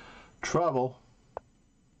 Trouble.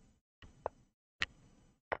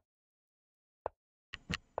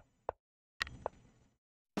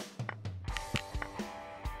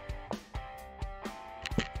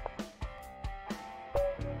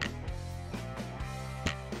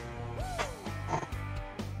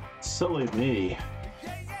 Silly me.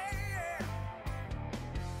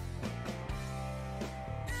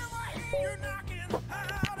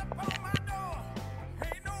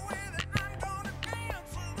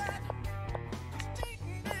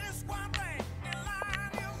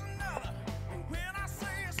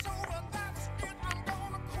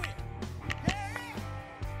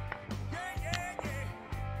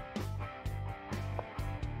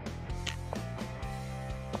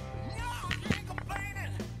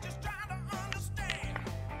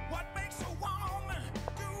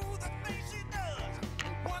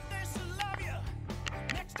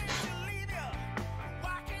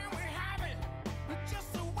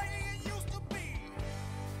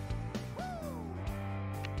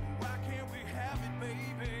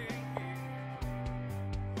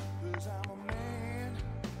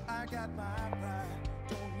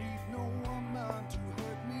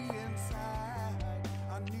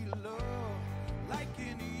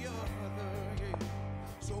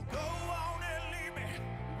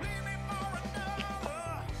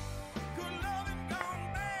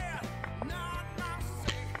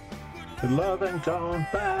 Good loving gone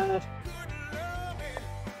bad.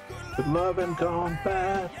 Good loving gone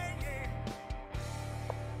bad.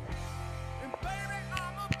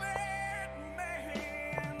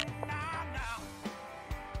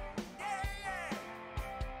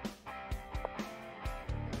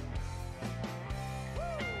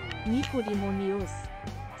 Nicodemonius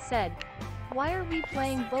said, why are we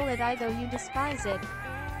playing Bullet I though you despise it?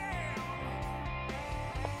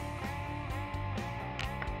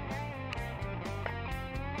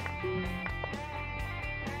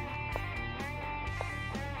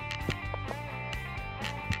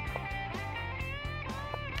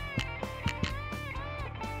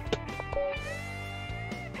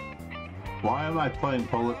 Why am I playing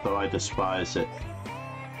Bullet though I despise it?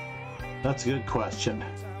 That's a good question.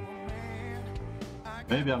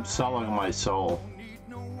 Maybe I'm selling my soul.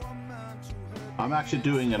 I'm actually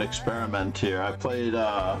doing an experiment here. I played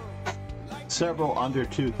several under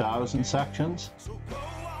 2000 sections.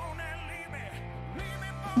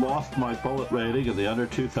 Lost my bullet rating in the under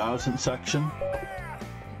 2000 section.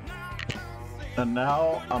 And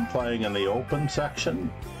now I'm playing in the open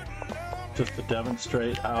section, just to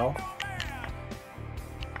demonstrate how.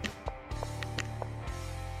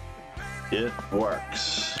 It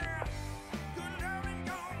works. Good loving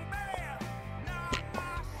gone bad. Now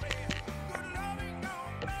I say, good loving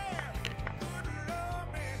gone bad. Good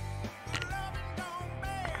loving gone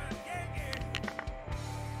bad. Yeah, yeah.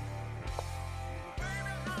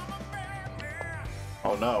 Baby, I'm a bad man.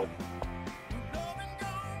 Oh no. Good loving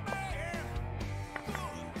gone bad. Good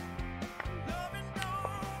loving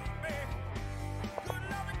gone bad. Good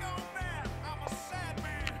loving gone bad. I'm a sad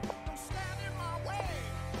man. Don't stand in my way.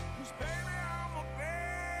 'Cause baby, I'm a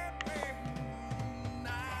bad man.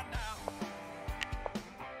 Nah, nah.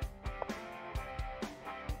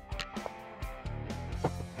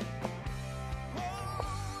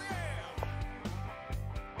 Oh, yeah.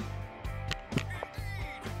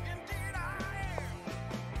 Indeed I am.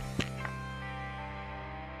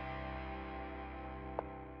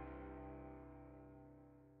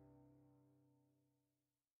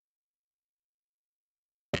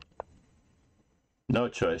 No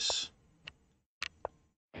choice.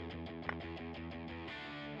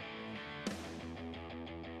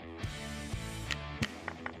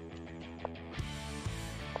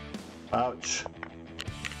 Ouch.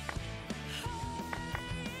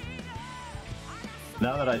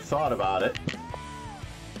 Now that I thought about it,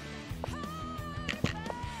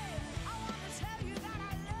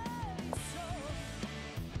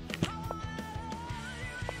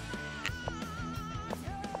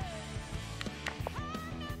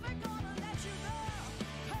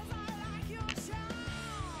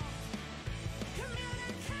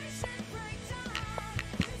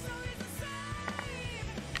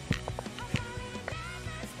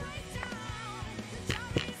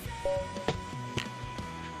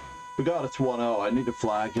 forgot it's 1-0. I need to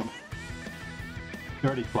flag him.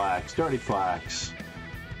 Dirty flags, dirty flags.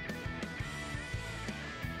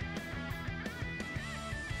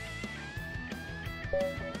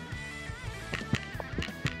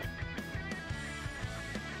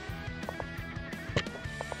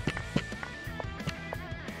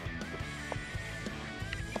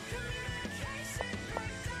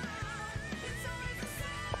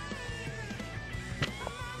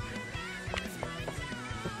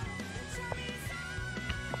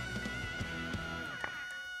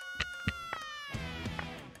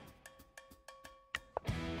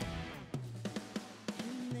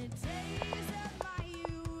 In the days of my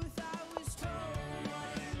youth, I was told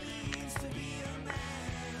what it means to be a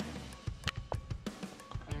man.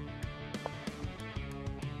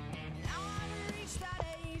 Now I've reached that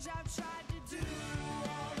age, I've tried to do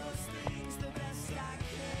all those things the best I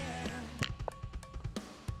can.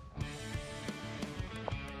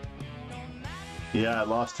 No matter Yeah, I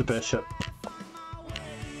lost to Bishop. if I find my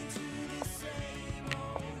way to the same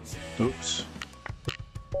old jail. Oops.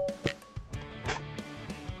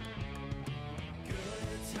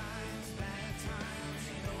 Good times, bad times,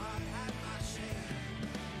 you know I've had my share.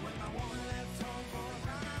 When my woman left home for a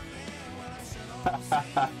brown man, well, I should always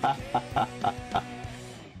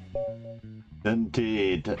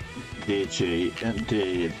Indeed, DG,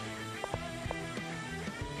 indeed.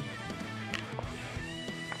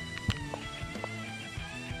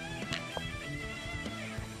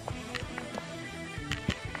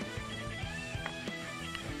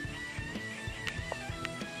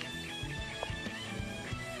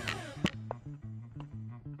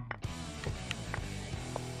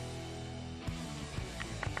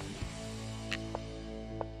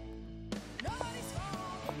 Nobody's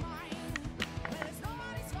fault but mine. Well, it's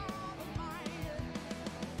nobody's fault but mine.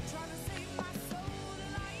 Trying to save my soul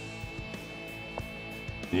tonight.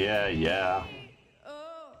 Yeah, yeah.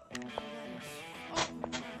 Oh,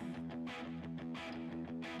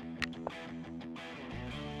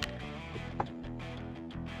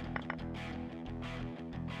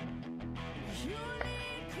 you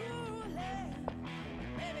need cooling.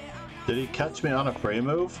 Baby, I'm not Did he catch me on a free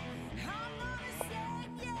move?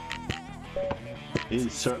 He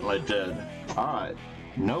certainly did. Alright,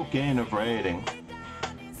 no gain of rating.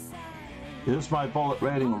 Is my bullet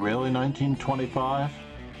rating really 1925?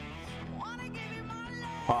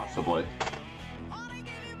 Possibly.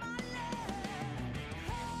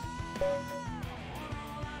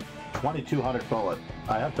 2200 bullet.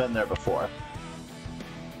 I have been there before.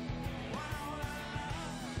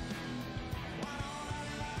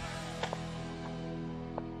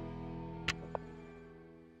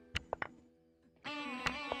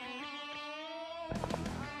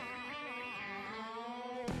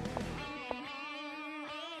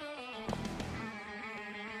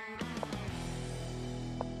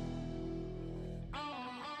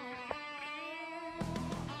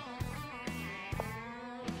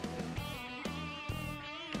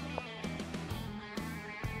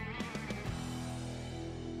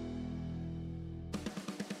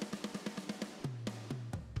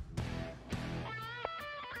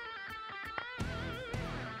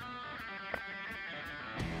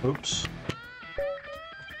 Oops.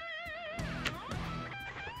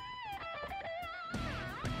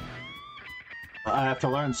 I have to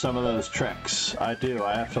learn some of those tricks. I do.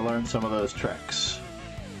 I have to learn some of those tricks.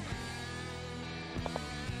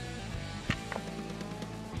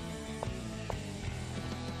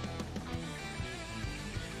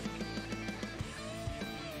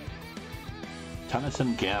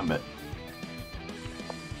 Tennyson Gambit.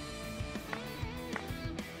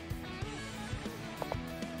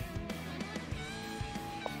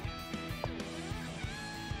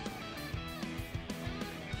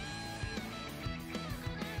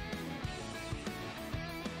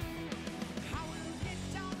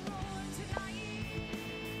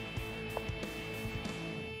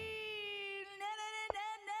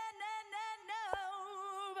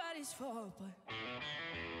 Nobody's fault, but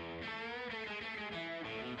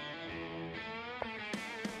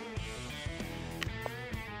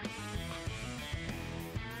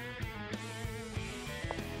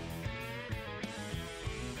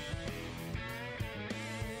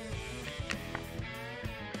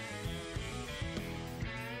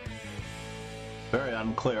Very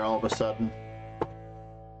unclear all of a sudden.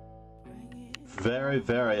 Very,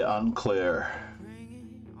 very unclear.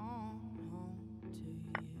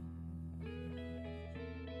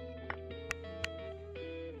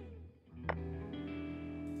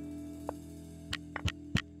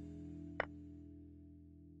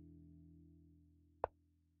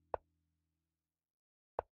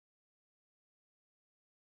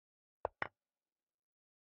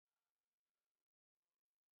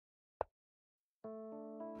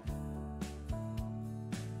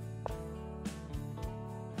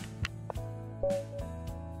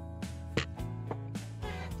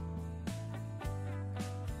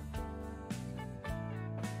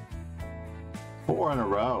 Four in a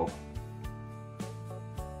row.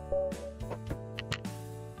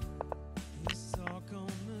 this talk on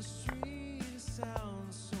the street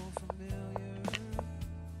sounds so familiar.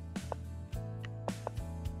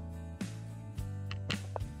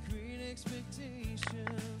 Great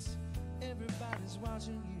expectations, everybody's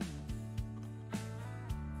watching you.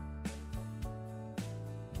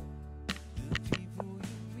 The people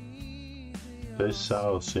you meet, They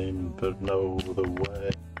all seem to know the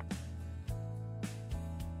way.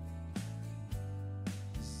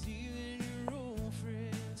 see that your old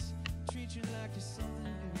friends treat you like you're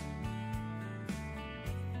something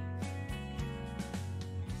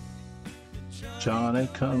new. Johnny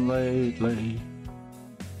come lately,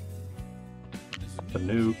 the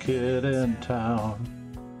new kid in town.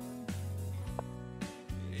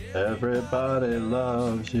 Everybody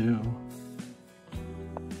loves you.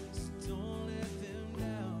 Don't let them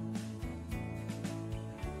down.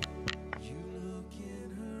 You look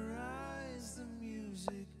in her eyes, the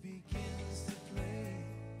music begins to play.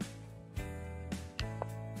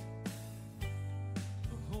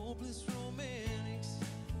 Hopeless romantics,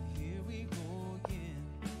 here we go again.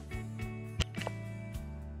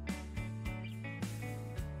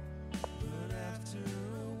 But after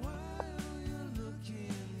a while, you're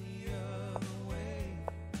looking the other way.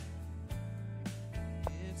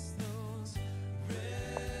 It's those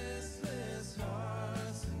restless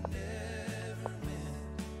hearts that never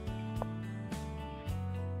met.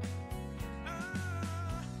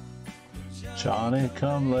 Johnny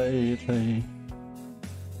come lately,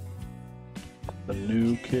 the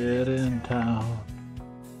new kid in town.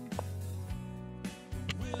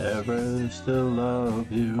 Ever still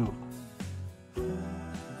love you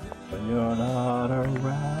when you're not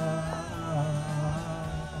around.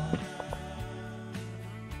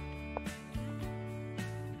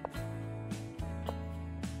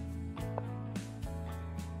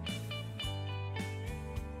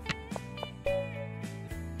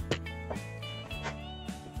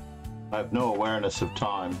 I have no awareness of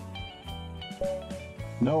time.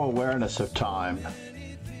 No awareness of time.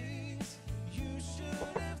 Many things you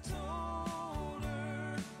should have told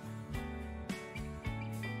her.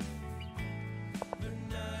 But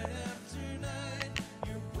night after night,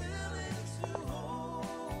 you're willing to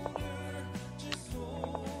hold her. Just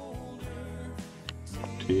hold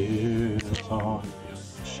her. Tears on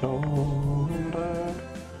your shoulder.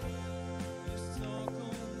 This talk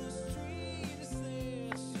on the street is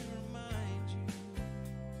there to remind you.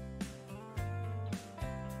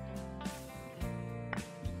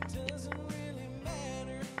 It doesn't really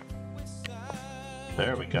matter which side.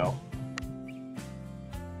 There we go.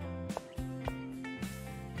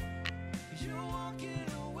 You're walking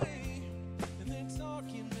away, and they're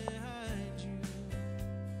talking behind you.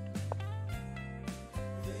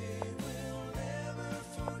 They will never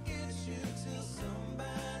forget you till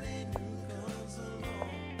somebody new comes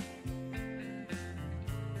along.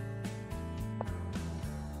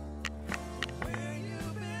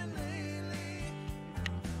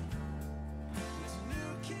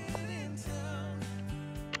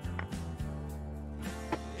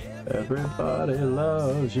 Everybody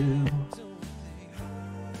loves you.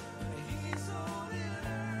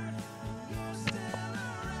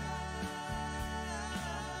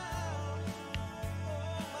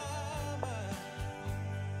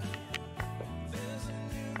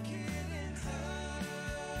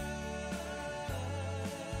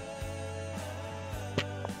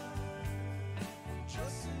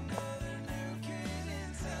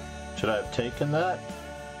 Should I have taken that?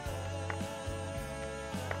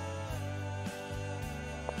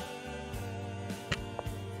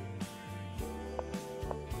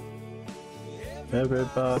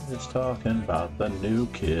 Everybody's talking about the new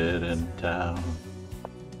kid in town.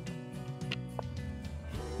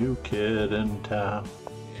 New kid in town.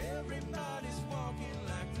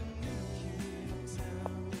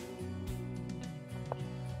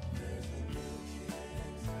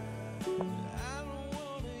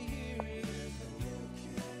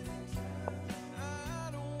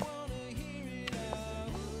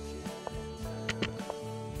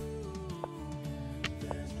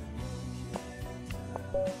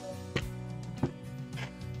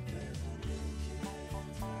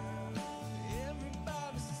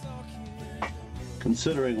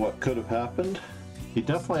 Considering what could have happened, he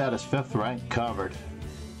definitely had his 5th rank covered.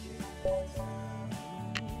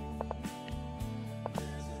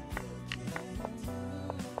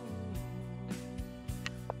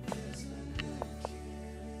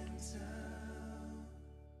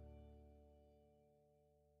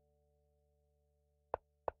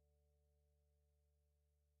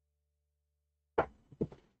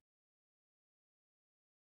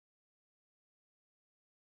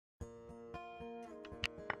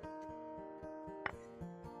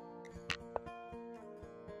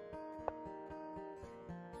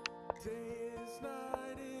 Day is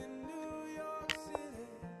night in New York City.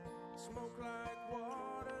 Smoke like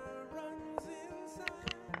water runs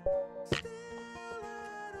inside. Still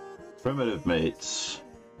out of the Primitive mates.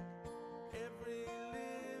 every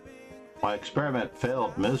living My experiment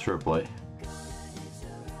failed miserably.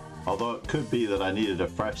 Although it could be that I needed a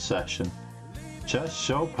fresh session. Just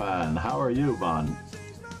Chopin, how are you, man?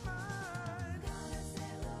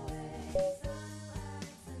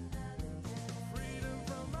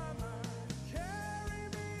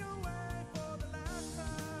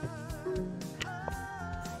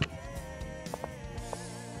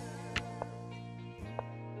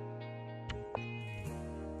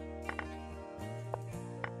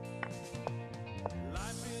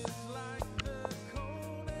 life is like the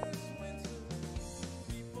coldest winter.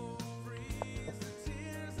 People freeze, the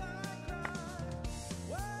tears I cry.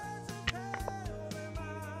 Words of hell, their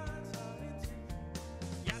minds are into.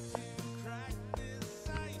 Got to crack this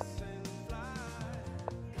ice and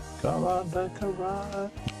fly. Come on, take a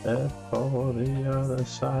ride. Head for the other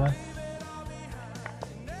side.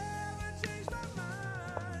 Never change my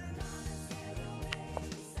mind.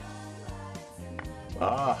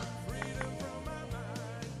 Ah,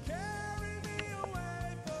 Carry me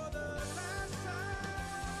away for the last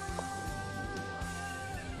time.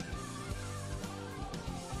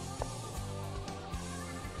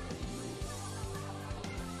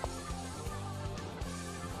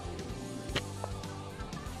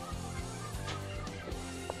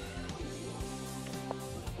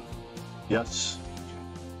 yes.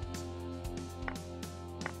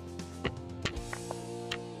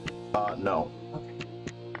 No.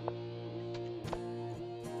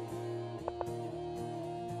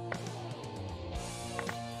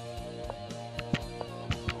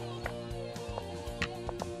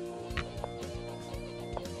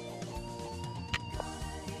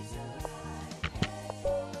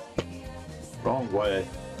 Wrong way.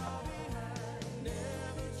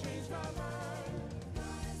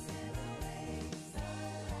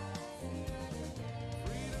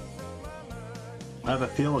 I have a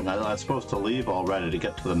feeling I'm supposed to leave already to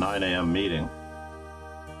get to the 9 a.m. meeting.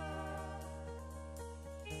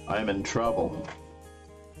 I am in trouble.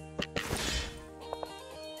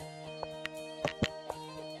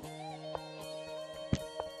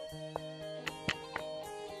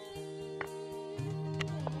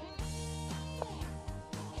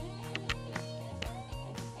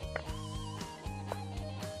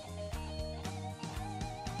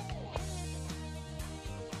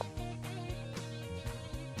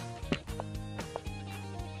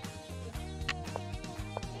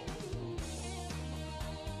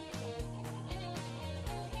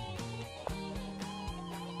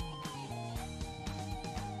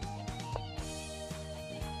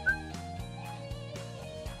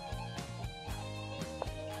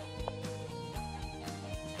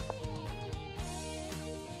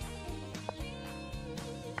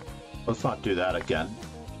 Let's not do that again.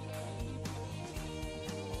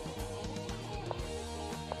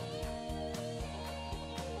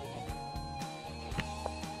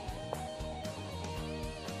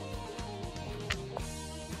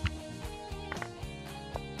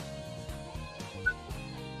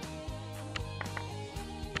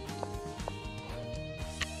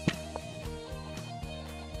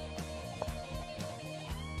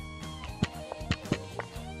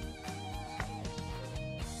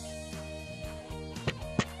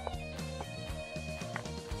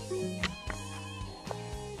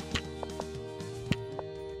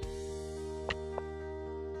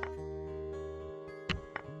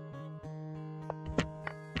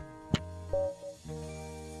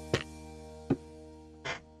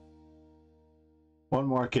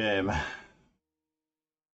 more game.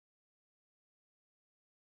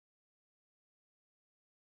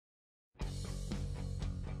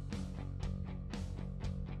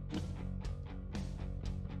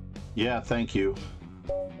 Yeah, thank you.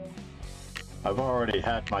 I've already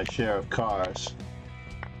had my share of cars.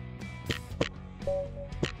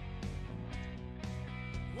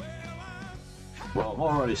 Well, I'm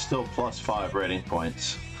already still +5 rating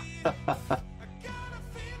points.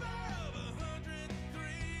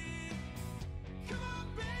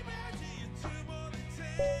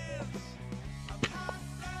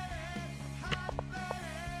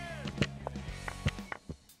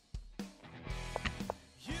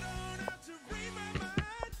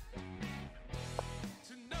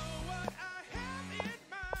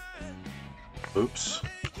 Oops.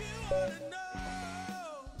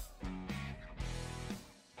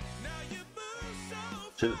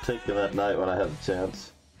 Should have taken that night when I had the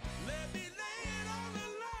chance.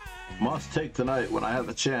 Must take the night when I have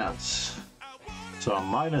the chance. So I'm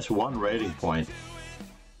 -1 rating point.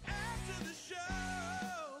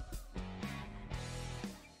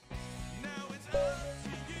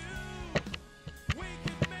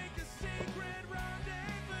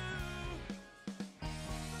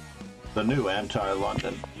 The new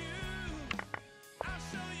anti-London.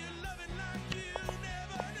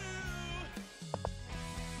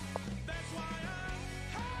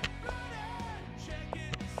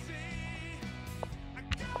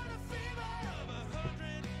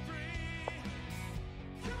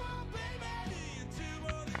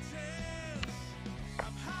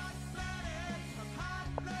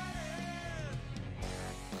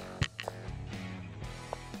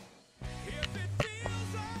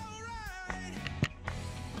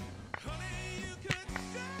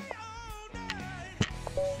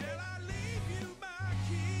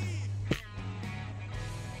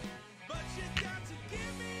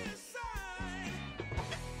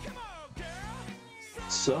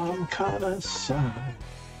 Some kind of sign.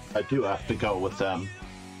 I do have to go with them.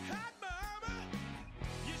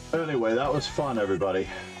 Anyway, that was fun, everybody.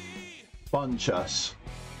 Fun chess.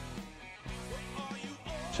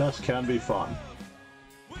 Chess can be fun.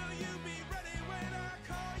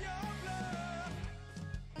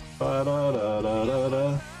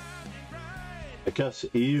 Ba-da-da-da-da-da. I guess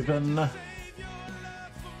even.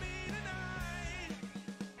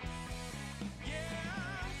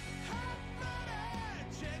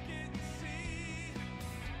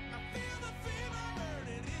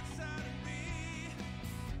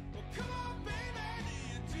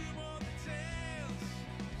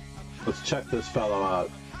 Let's check this fellow out.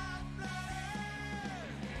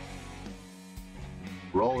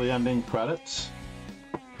 Roll the ending credits.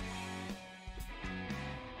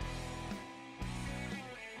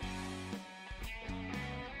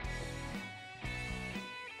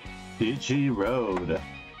 DG Road,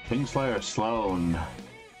 Kingslayer Sloan.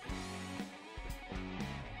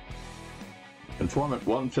 Informant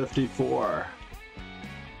 154.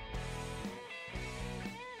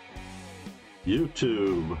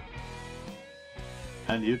 YouTube.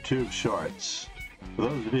 And YouTube Shorts. For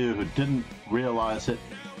those of you who didn't realize it,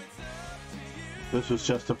 this was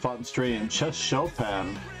just a fun stream. Chess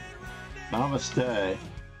Chopin. Namaste.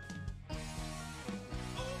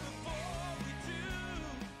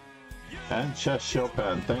 And Chess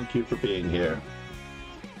Chopin, thank you for being here.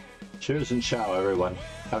 Cheers and ciao, everyone.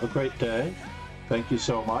 Have a great day. Thank you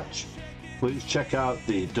so much. Please check out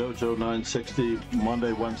the Dojo 960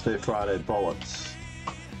 Monday, Wednesday, Friday bullets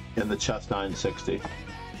in the Chess 960.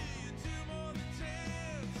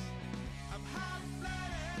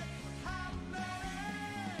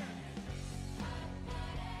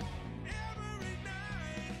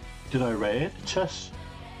 Did I raid Chess